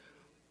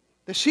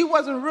that she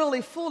wasn't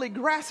really fully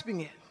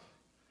grasping it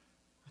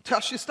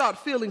until she started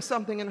feeling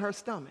something in her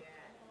stomach.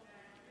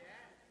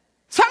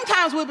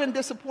 Sometimes we've been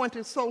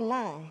disappointed so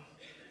long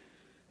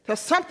that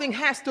something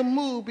has to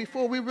move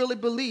before we really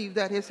believe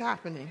that it's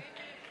happening.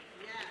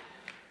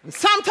 And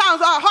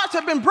sometimes our hearts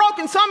have been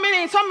broken so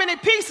many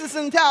pieces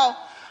until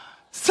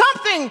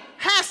something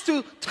has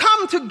to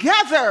come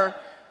together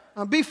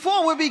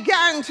before we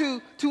began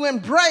to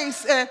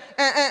embrace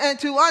and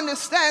to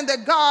understand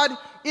that God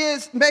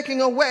is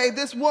making a way.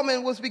 This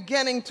woman was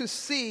beginning to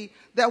see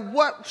that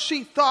what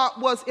she thought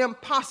was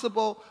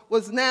impossible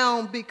was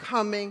now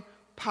becoming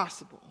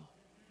possible.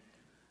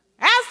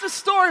 As the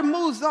story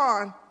moves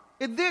on,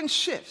 it then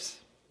shifts.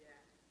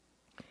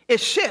 It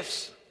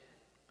shifts.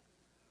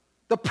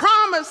 The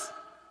promise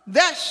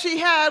that she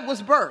had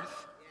was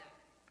birth.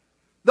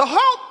 The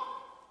hope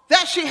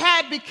that she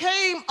had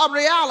became a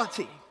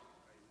reality.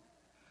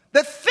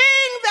 The thing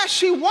that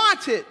she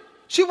wanted,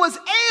 she was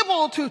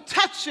able to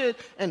touch it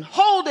and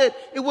hold it.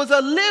 It was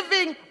a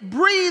living,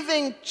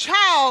 breathing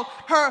child.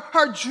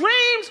 Her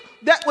dreams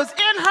that was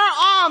in her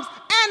arms,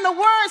 and the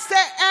word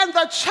said, and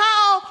the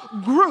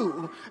child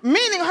grew,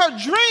 meaning her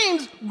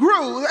dreams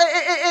grew.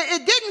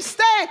 It didn't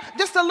stay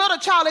just a little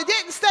child. It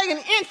didn't stay an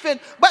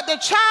infant, but the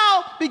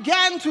child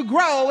began to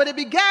grow, and it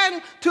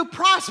began to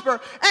prosper.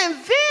 And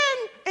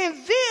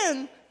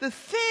then the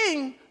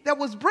thing that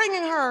was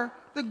bringing her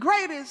the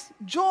greatest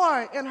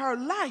joy in her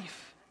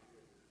life,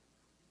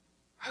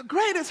 her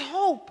greatest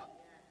hope,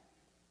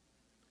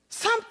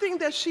 something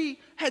that she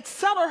had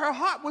settled her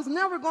heart was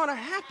never going to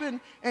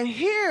happen. And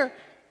here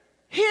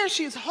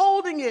she's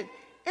holding it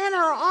in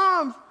her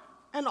arms,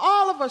 and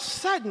all of a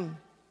sudden,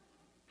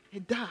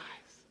 it dies.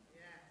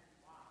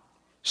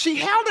 She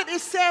held it,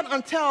 it said,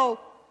 until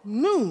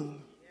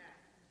noon,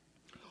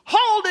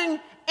 holding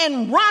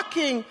and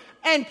rocking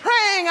and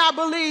praying, I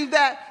believe,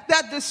 that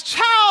this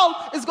child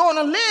is going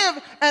to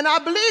live. And I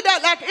believe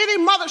that like any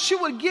mother, she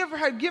would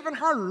have given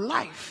her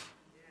life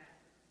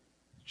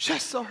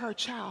just so her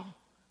child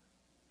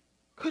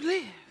could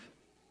live.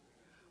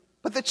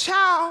 But the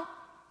child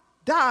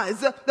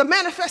dies. The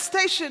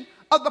manifestation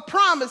of the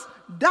promise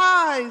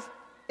dies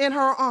in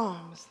her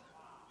arms.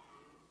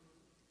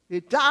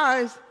 It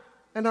dies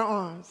in her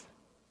arms.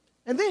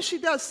 And then she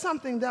does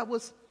something that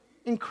was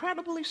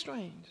incredibly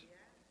strange.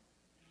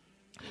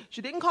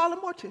 She didn't call a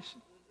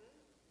mortician.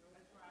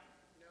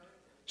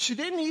 She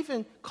didn't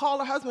even call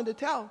her husband to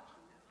tell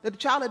that the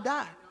child had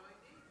died.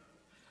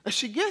 And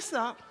she gets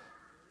up,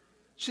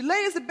 she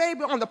lays the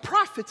baby on the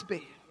prophet's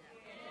bed.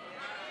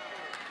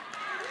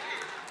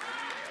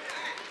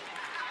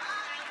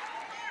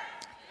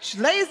 She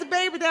lays the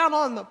baby down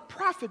on the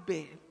prophet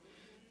bed.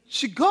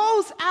 She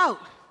goes out.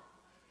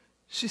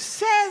 She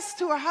says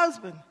to her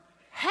husband,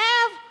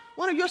 have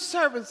one of your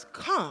servants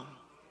come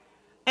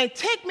and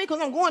take me,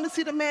 because I'm going to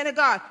see the man of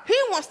God. He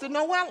wants to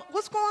know, well,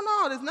 what's going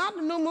on? It's not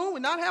the new moon. We're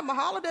not having a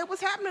holiday. What's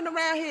happening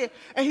around here?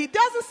 And she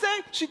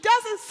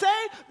doesn't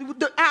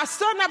say, our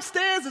son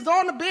upstairs is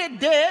on the bed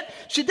dead.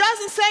 She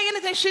doesn't say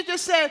anything. She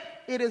just said,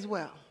 it is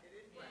well.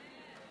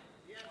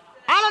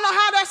 I don't know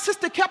how that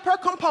sister kept her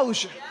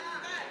composure.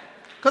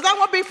 Because I'm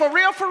going to be for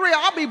real.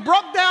 I'll be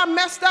broke down,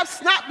 messed up,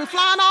 snot be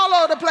flying all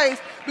over the place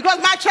because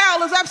my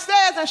child is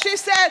upstairs. And she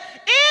said,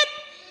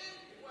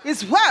 it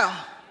is well.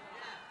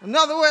 In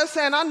other words,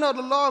 saying, I know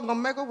the Lord going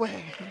to make a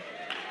way.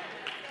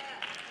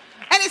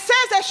 And it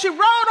says that she rode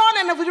on,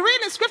 and if we read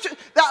in scripture,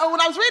 that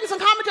when I was reading some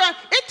commentary,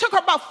 it took her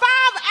about 5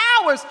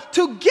 hours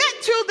to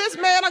get to this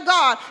man of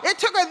God. It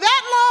took her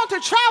that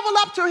long to travel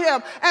up to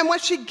him. And when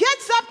she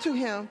gets up to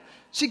him,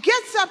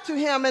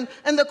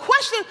 and the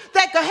question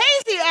that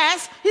Gehazi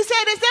asked, he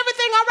said, is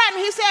everything all right?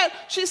 And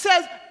she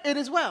says, it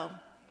is well.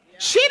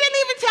 She didn't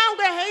even tell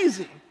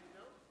Gehazi.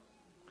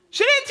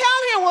 She didn't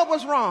tell him what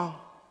was wrong.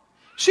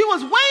 She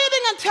was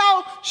waiting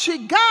until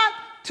she got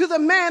to the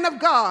man of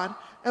God.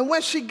 And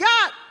when she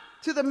got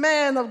to the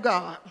man of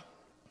God,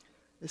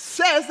 it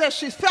says that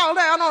she fell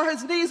down on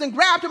his knees and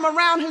grabbed him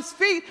around his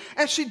feet,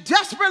 and she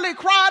desperately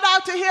cried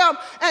out to him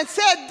and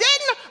said,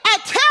 didn't I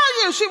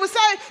tell you?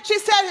 She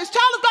said, his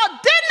child of God,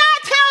 didn't I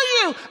tell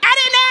you? I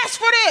didn't ask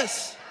for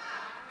this.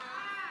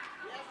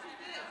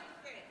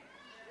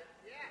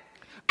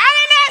 I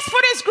didn't ask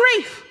for this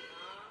grief.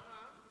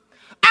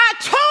 I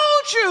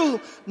told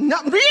you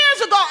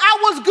years ago I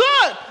was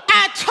good.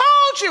 I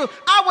told you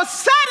I was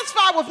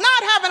satisfied with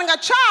not having a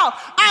child.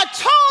 I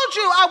told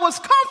you I was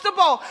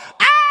comfortable.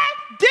 I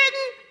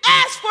didn't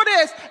ask for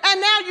this,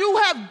 and now you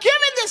have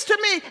given this to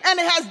me, and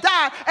it has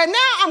died. And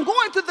now I'm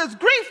going through this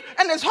grief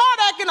and this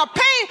heartache and a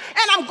pain,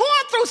 and I'm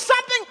going through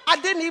something I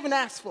didn't even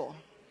ask for.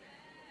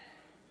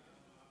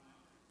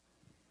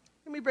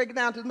 Let me break it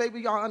down to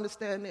maybe y'all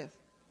understand this.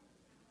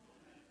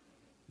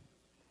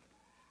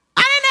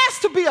 I didn't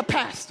ask to be a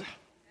pastor.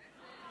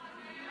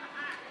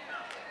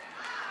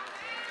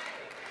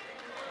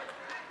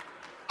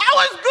 I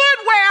was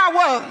good where I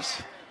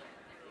was.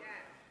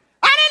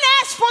 I didn't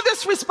ask for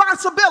this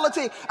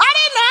responsibility. I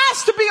didn't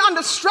ask to be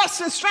under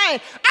stress and strain.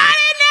 I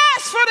didn't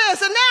ask for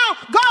this. And now,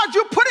 God,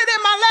 you put it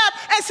in my lap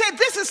and said,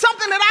 this is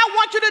something that I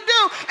want you to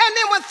do. And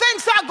then when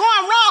things start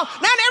going wrong,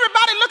 now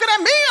everybody looking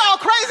at me all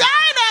crazy.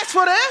 I didn't ask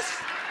for this.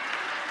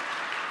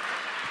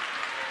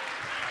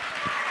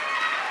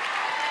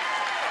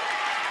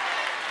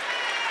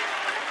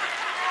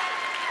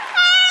 I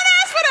didn't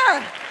ask for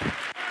that.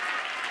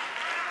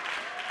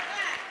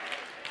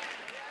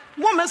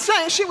 Woman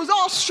saying she was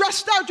all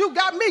stressed out. You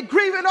got me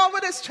grieving over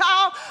this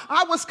child.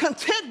 I was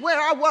content where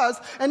I was.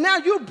 And now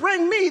you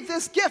bring me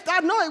this gift.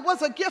 I know it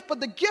was a gift, but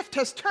the gift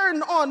has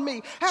turned on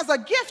me. Has a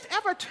gift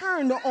ever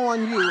turned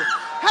on you?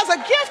 Has a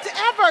gift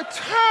ever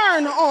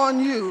turned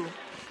on you?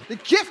 The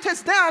gift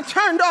has now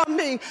turned on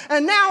me.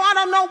 And now I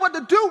don't know what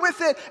to do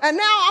with it. And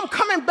now I'm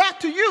coming back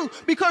to you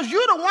because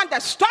you're the one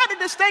that started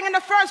this thing in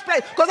the first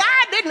place. Because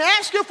I didn't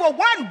ask you for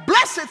one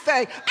blessed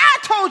thing. I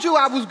told you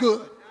I was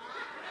good.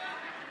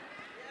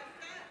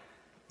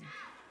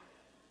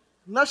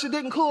 Unless you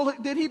didn't cool, he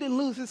didn't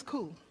lose his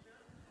cool.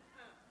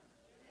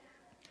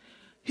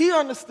 He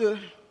understood.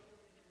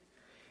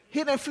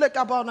 He didn't flick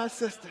up on that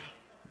sister.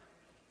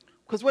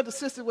 Because what the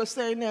sister was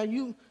saying now,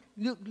 you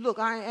look,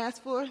 I ain't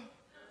asked for it.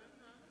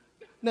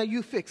 Now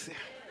you fix it.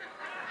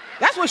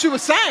 That's what she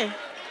was saying.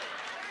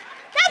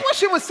 That's what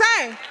she was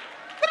saying.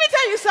 Let me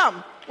tell you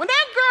something. When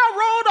that girl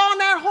rode on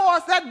that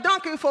horse, that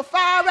donkey for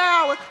 5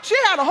 hours, she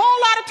had a whole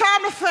lot of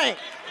time to think.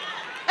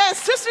 And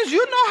sisters,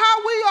 you know how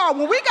we are.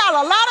 When we got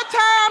a lot of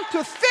time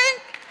to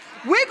think,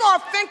 we're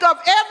going to think of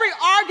every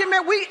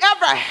argument we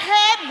ever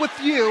had with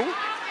you.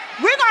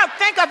 We're going to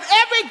think of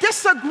every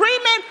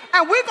disagreement,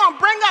 and we're going to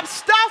bring up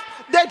stuff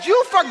that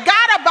you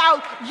forgot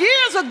about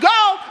years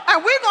ago,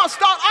 and we're going to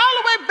start all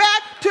the way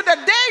back to the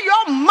day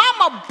your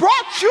mama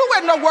brought you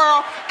in the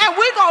world, and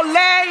we're going to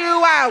lay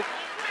you out.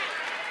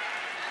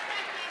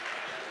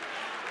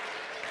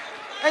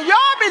 And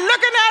y'all be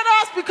looking at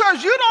us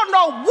because you don't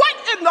know what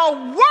in the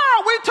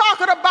world we're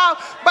talking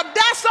about, but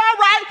that's all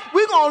right.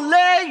 We're going to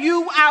lay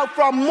you out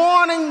from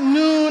morning,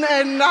 noon,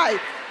 and night.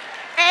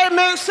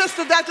 Amen,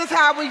 sister, that's just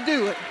how we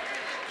do it.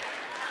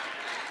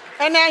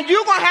 And then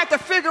you're going to have to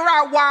figure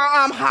out why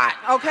I'm hot,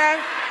 okay?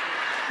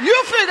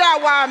 You figure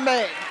out why I'm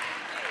mad.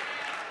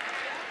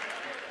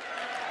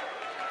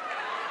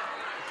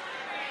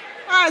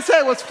 I didn't say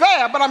it was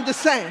fair, but I'm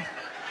just saying.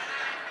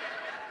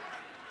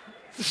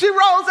 She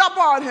rose up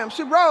on him.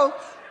 She rose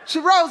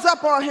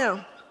up on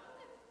him.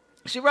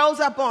 She rose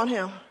up on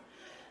him.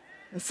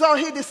 And so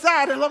he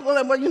decided, look,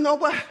 well, you know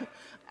what?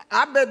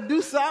 I better do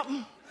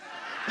something.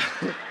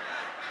 Let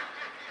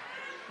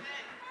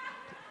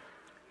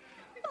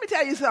me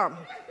tell you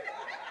something.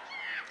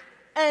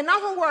 Ain't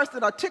nothing worse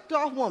than a ticked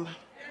off woman.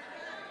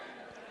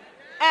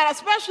 And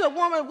especially a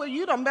woman where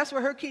you don't mess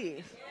with her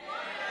kids.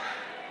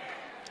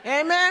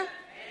 Amen?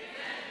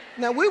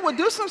 Now, we will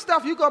do some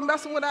stuff, you go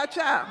messing with our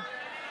child.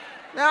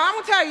 Now, I'm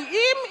going to tell you,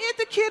 even if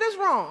the kid is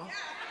wrong,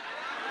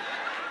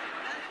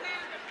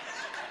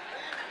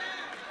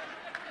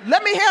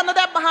 let me handle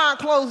that behind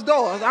closed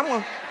doors. I'm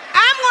going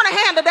to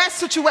handle that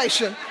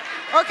situation,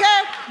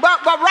 okay?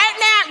 But right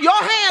now,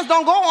 your hands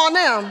don't go on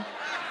them.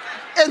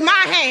 It's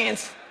my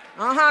hands.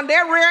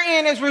 Their rear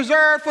end is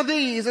reserved for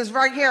these. It's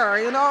right here,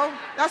 you know?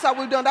 That's how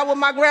we've done. That was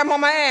my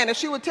grandmama Ann. And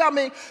she would tell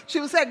me, she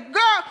would say,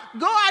 girl,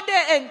 go out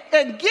there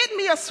and get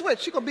me a switch.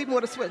 She going to beat me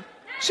with a switch.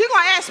 She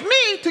going to ask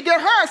me to get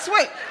her a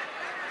switch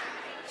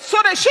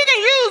so that she can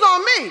use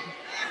on me.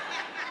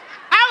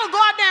 I would go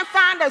out there and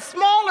find the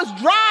smallest,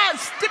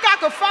 driest stick I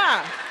could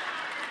find.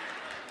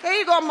 Here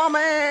you go, Mama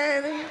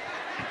Ann.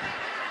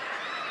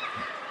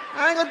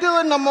 I ain't going to do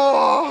it no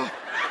more.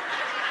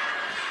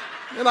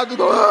 And I just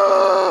go,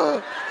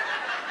 ugh.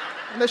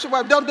 And then she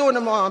wife, don't do it no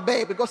more,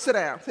 baby. Go sit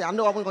down. Say, I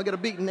know I wasn't going to get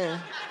a beating there.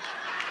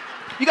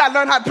 You got to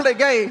learn how to play a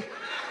game.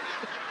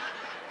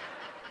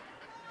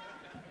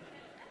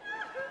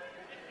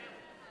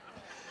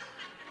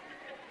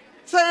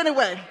 So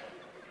anyway,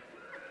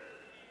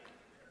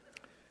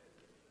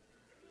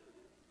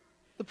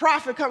 the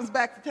prophet comes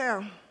back to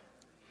town.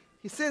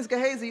 He sends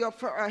Gehazi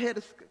up ahead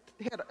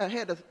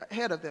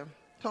of them.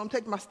 Told him,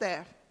 take my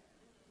staff.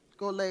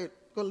 Go lay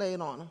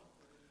it on him.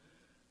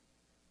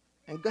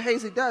 And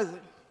Gehazi does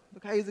it.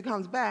 Gehazi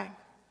comes back,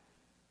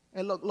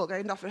 and look,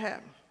 ain't nothing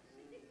happened.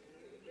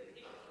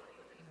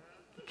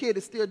 The kid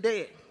is still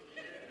dead.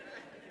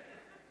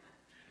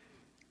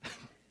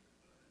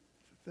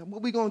 So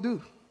what we gonna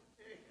do?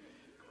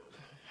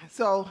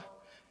 So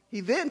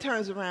he then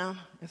turns around,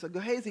 and so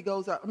Gehazi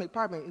goes up.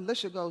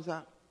 Elisha goes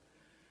up,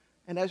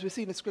 and as we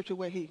see in the scripture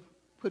where he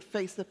put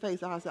face to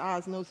face, eyes to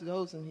eyes, nose to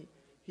nose, and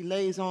he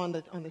lays on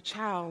the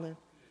child,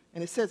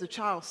 and it says the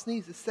child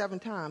sneezes 7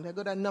 times. There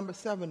go that number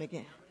 7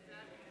 again.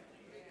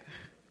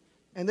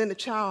 And then the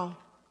child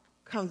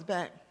comes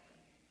back.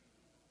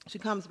 She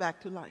comes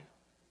back to life.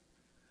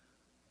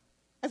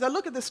 as I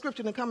look at the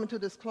scripture and come into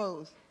this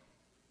close,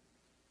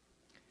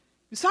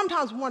 you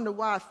sometimes wonder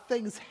why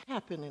things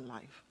happen in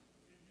life.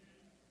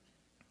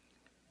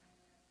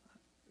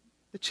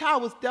 The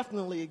child was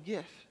definitely a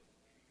gift.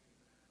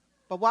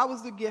 But why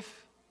was the gift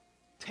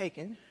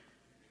taken?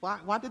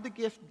 Why did the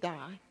gift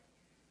die?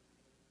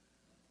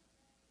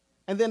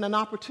 And then an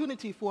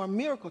opportunity for a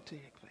miracle to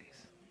take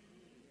place.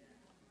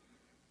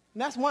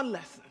 And that's one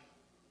lesson.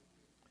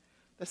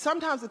 That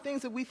sometimes the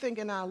things that we think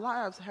in our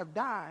lives have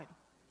died,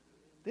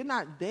 they're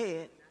not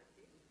dead.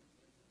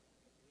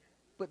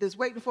 But they're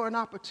waiting for an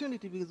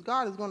opportunity because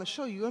God is going to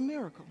show you a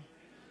miracle.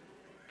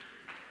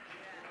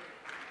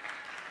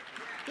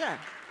 Yeah.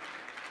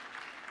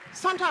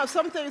 Sometimes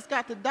some things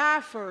got to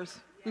die first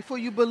before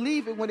you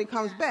believe it when it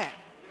comes back.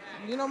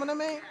 You know what I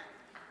mean?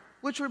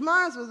 Which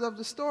reminds us of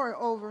the story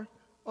over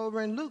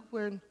in Luke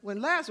when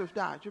Lazarus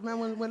died. You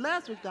remember when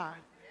Lazarus died?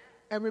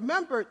 And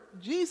remember,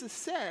 Jesus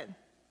said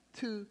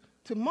to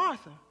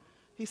Martha,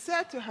 he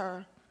said to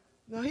her,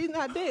 no, he's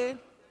not dead.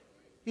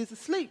 He's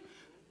asleep.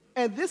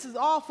 And this is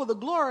all for the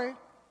glory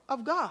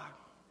of God.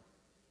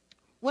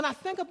 When I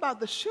think about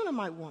the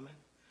Shunammite woman,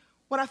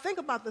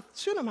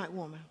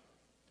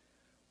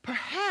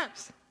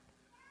 perhaps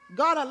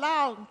God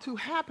allowed to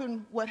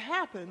happen what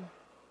happened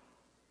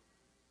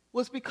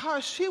was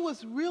because she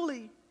was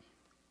really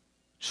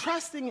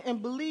trusting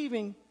and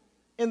believing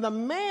in the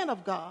man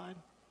of God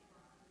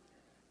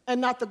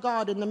and not the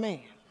God in the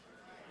man.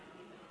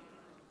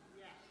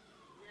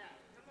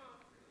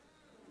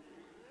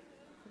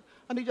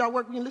 I need y'all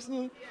working,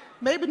 listening.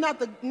 Maybe not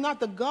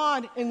the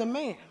God in the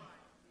man.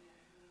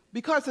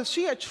 Because if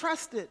she had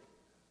trusted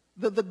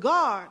the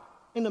God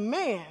in the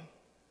man,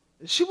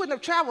 she wouldn't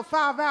have traveled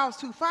 5 hours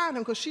to find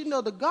him because she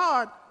knew the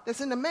God that's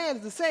in the man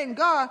is the same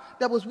God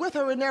that was with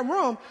her in that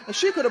room, and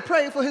she could have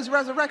prayed for his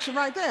resurrection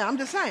right there. I'm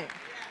just saying.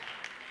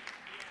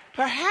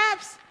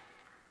 Perhaps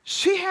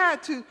she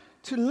had to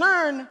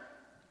learn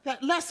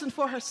that lesson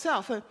for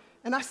herself.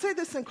 And I say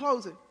this in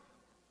closing.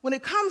 When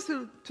it comes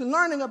to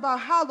learning about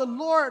how the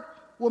Lord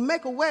will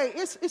make a way,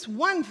 it's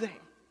one thing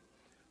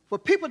for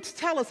people to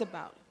tell us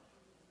about it.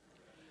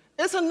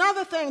 It's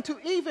another thing to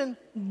even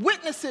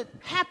witness it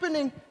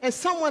happening in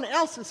someone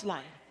else's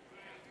life.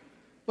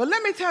 But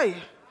let me tell you,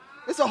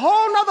 it's a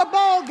whole nother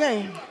ball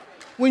game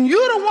when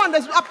you're the one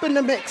that's up in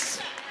the mix.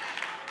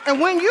 And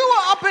when you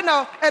are up in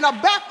a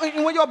back,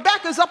 when your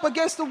back is up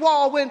against the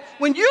wall, when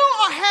you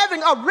are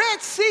having a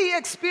Red Sea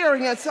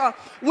experience,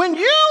 when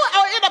you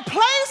are in a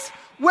place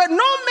where no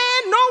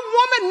man, no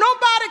woman,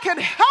 nobody can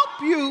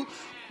help you,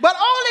 but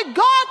only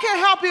God can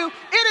help you,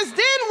 it is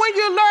then when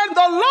you learn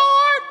the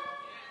Lord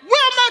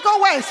will make a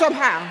way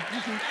somehow.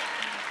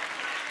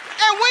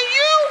 And when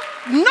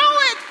you know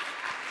it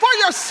for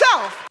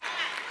yourself,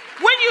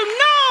 when you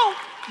know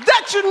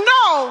that you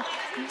know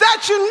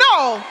that you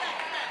know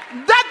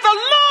that the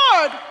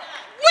Lord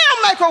will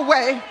make a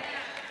way,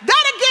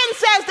 that again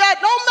says that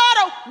no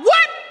matter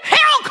what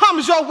hell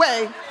comes your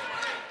way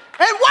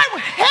and what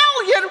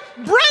hellion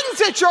brings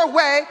it your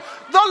way,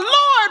 the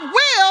Lord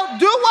will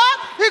do what?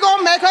 He's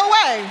going to make a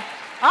way.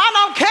 I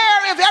don't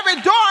care if every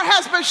door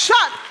has been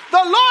shut.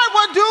 The Lord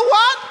will do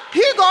what?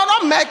 He's going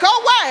to make a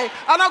way.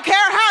 I don't care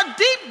how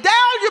deep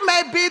down you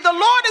may be. The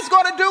Lord is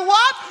going to do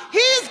what?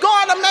 He's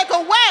going to make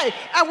a way.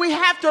 And we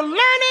have to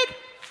learn it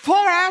for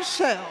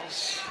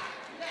ourselves.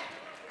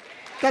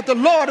 That the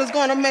Lord is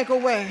going to make a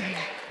way.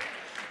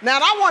 Now,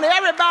 I want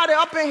everybody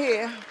up in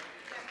here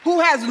who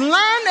has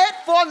learned it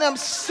for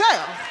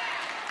themselves,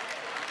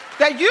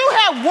 that you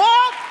have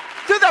walked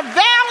through the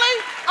valley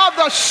of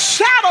the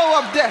shadow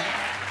of death.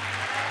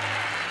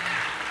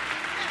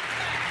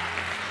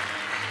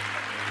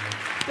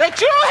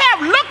 That you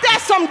have looked at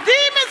some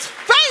demons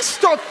face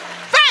to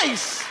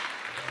face.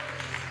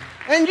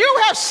 And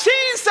you have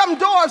seen some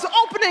doors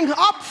opening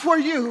up for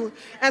you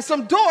and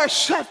some doors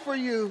shut for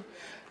you.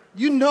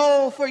 You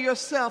know for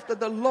yourself that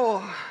the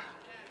Lord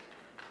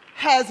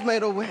has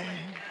made a way.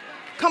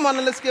 Come on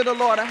and let's give the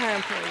Lord a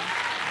hand praise.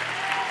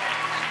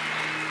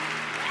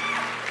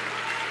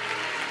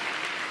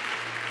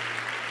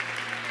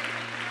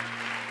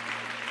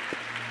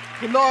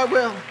 The Lord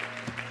will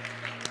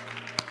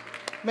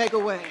make a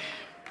way.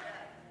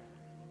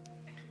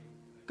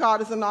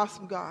 God is an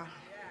awesome God.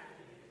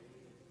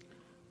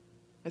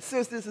 And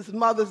since this is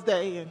Mother's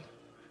Day, and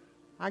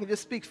I can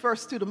just speak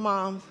first to the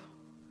moms,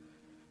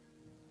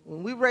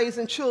 when we're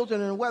raising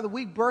children, and whether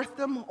we birth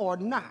them or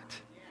not,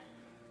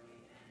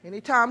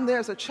 anytime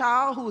there's a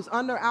child who is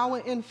under our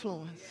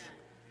influence,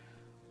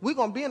 we're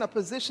going to be in a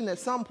position at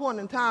some point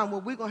in time where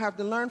we're going to have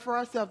to learn for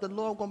ourselves the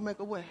Lord going to make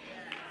a way.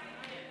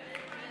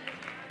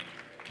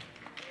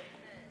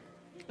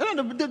 You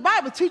know, the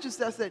Bible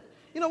teaches us that,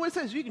 you know what it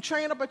says, you can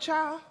train up a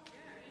child,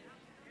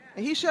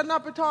 and he's shutting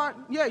up a tart.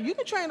 Yeah, you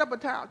can train up a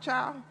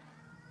child,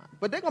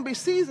 but they're going to be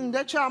seasoned,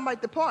 that child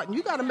might depart, and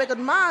you got to make a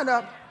mind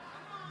up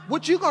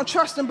what you're going to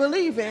trust and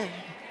believe in.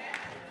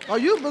 Are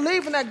you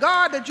believing that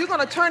God, that you're going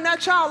to turn that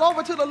child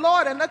over to the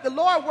Lord and let the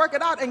Lord work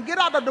it out and get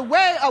out of the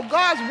way of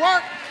God's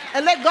work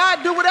and let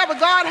God do whatever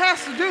God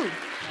has to do?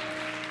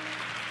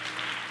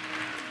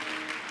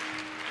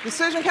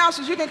 Decision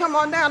counselors, you can come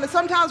on down. And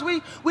sometimes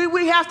we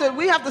have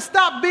to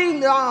stop being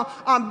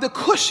the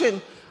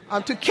cushion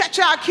to catch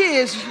our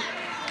kids.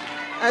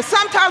 And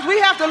sometimes we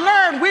have to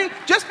learn.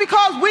 Just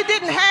because we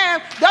didn't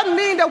have doesn't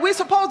mean that we're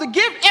supposed to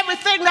give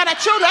everything that our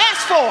children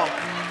ask for.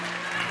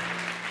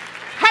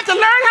 Have to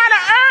learn how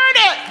to earn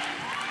it.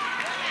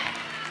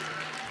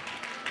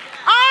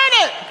 Earn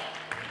it.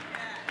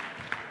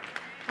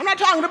 I'm not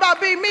talking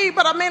about being me,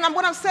 but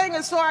what I'm saying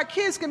is so our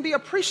kids can be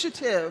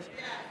appreciative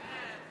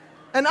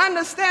and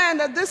understand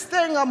that this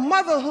thing of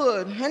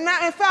motherhood, and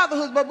not in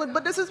fatherhood,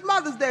 but this is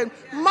Mother's Day.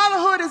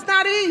 Motherhood is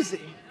not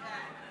easy.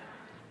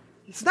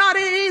 It's not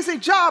an easy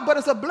job, but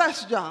it's a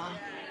blessed job.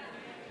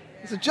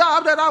 It's a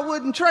job that I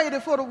wouldn't trade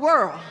it for the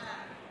world.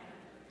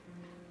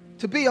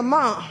 To be a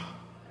mom.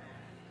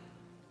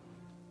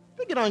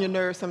 They get on your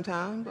nerves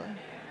sometimes,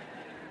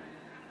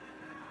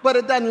 but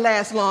it doesn't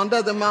last long,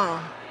 does it,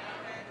 Mom?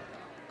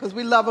 Because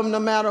we love them no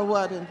matter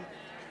what, and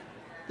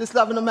just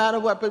love them no matter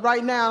what. But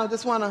right now, I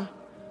just want to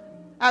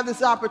have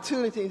this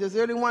opportunity. There's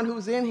anyone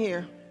who's in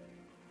here,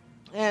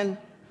 and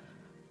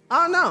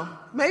I don't know,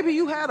 maybe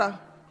you had a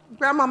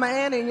Grandmama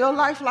Annie in your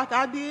life like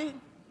I did.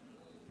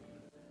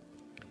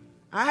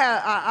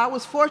 I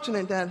was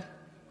fortunate that,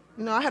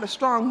 I had a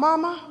strong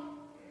mama.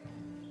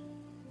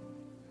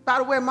 By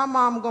the way, my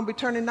mom is going to be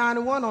turning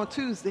 91 on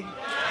Tuesday. Yeah.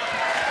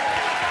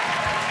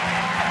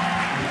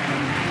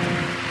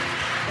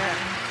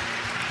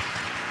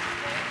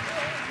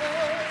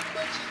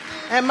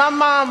 And my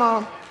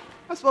mom,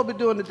 I'm supposed to be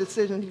doing the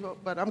decision,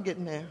 but I'm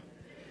getting there.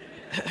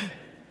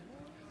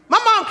 My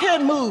mom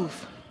can't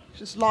move.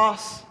 She's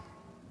lost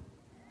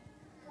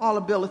all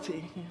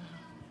ability.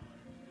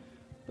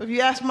 But if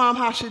you ask Mom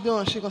how she's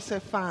doing, she's going to say,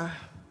 fine.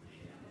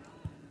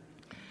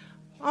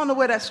 I don't know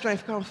where that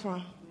strength comes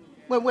from.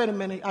 Wait a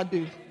minute, I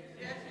do.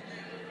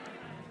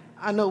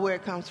 I know where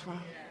it comes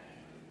from.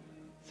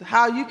 So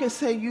how you can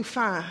say you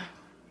fine,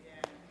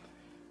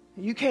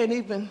 you can't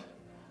even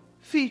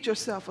feed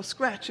yourself or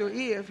scratch your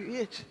ear if you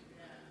itch,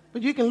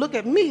 but you can look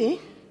at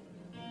me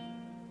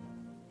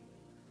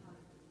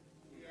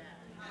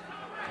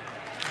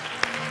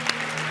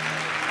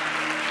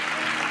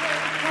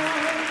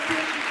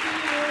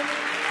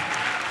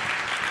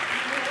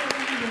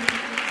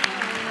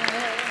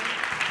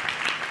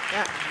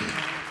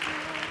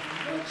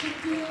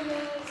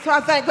So I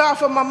thank God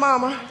for my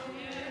mama.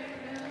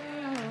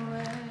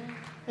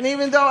 And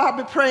even though I've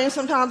been praying,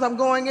 sometimes I'm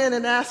going in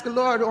and ask the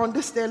Lord on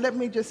this day, let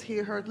me just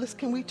hear her. Listen,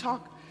 can we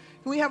talk?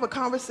 Can we have a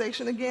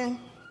conversation again?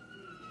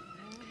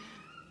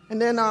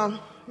 And then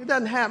it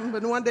doesn't happen,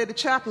 but one day the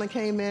chaplain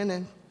came in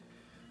and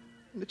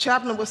the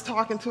chaplain was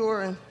talking to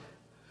her and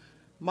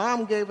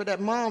Mom gave her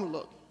that mom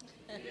look.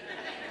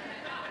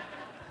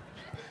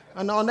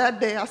 And on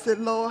that day I said,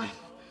 Lord,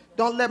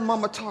 don't let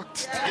Mama talk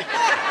today.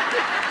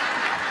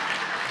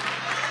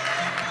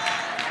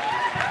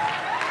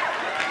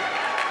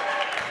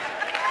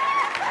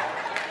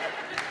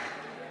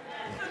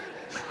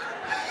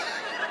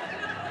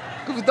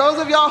 Because those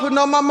of y'all who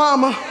know my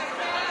mama,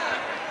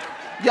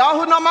 y'all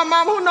who know my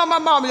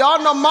mama,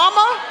 y'all know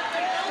mama?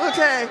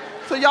 Okay,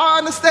 so y'all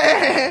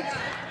understand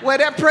where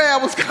that prayer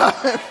was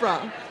coming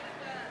from.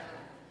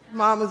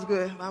 Mama's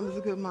good. Mama's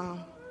a good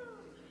mom.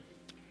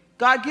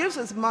 God gives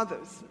us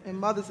mothers and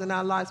mothers in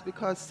our lives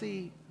because,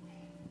 see,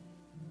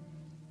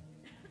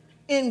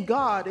 in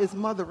God is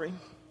mothering.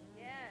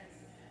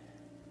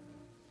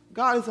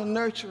 God is a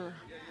nurturer.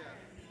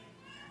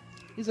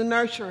 He's a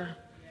nurturer.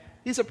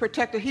 He's a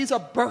protector. He's a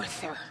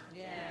birther.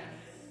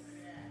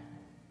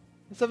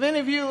 So if any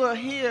of you are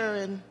here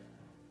and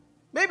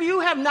maybe you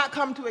have not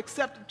come to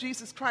accept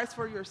Jesus Christ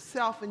for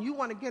yourself and you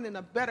want to get in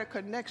a better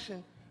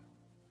connection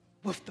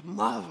with the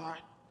mother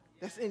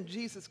that's in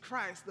Jesus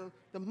Christ,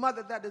 the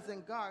mother that is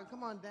in God,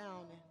 come on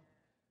down.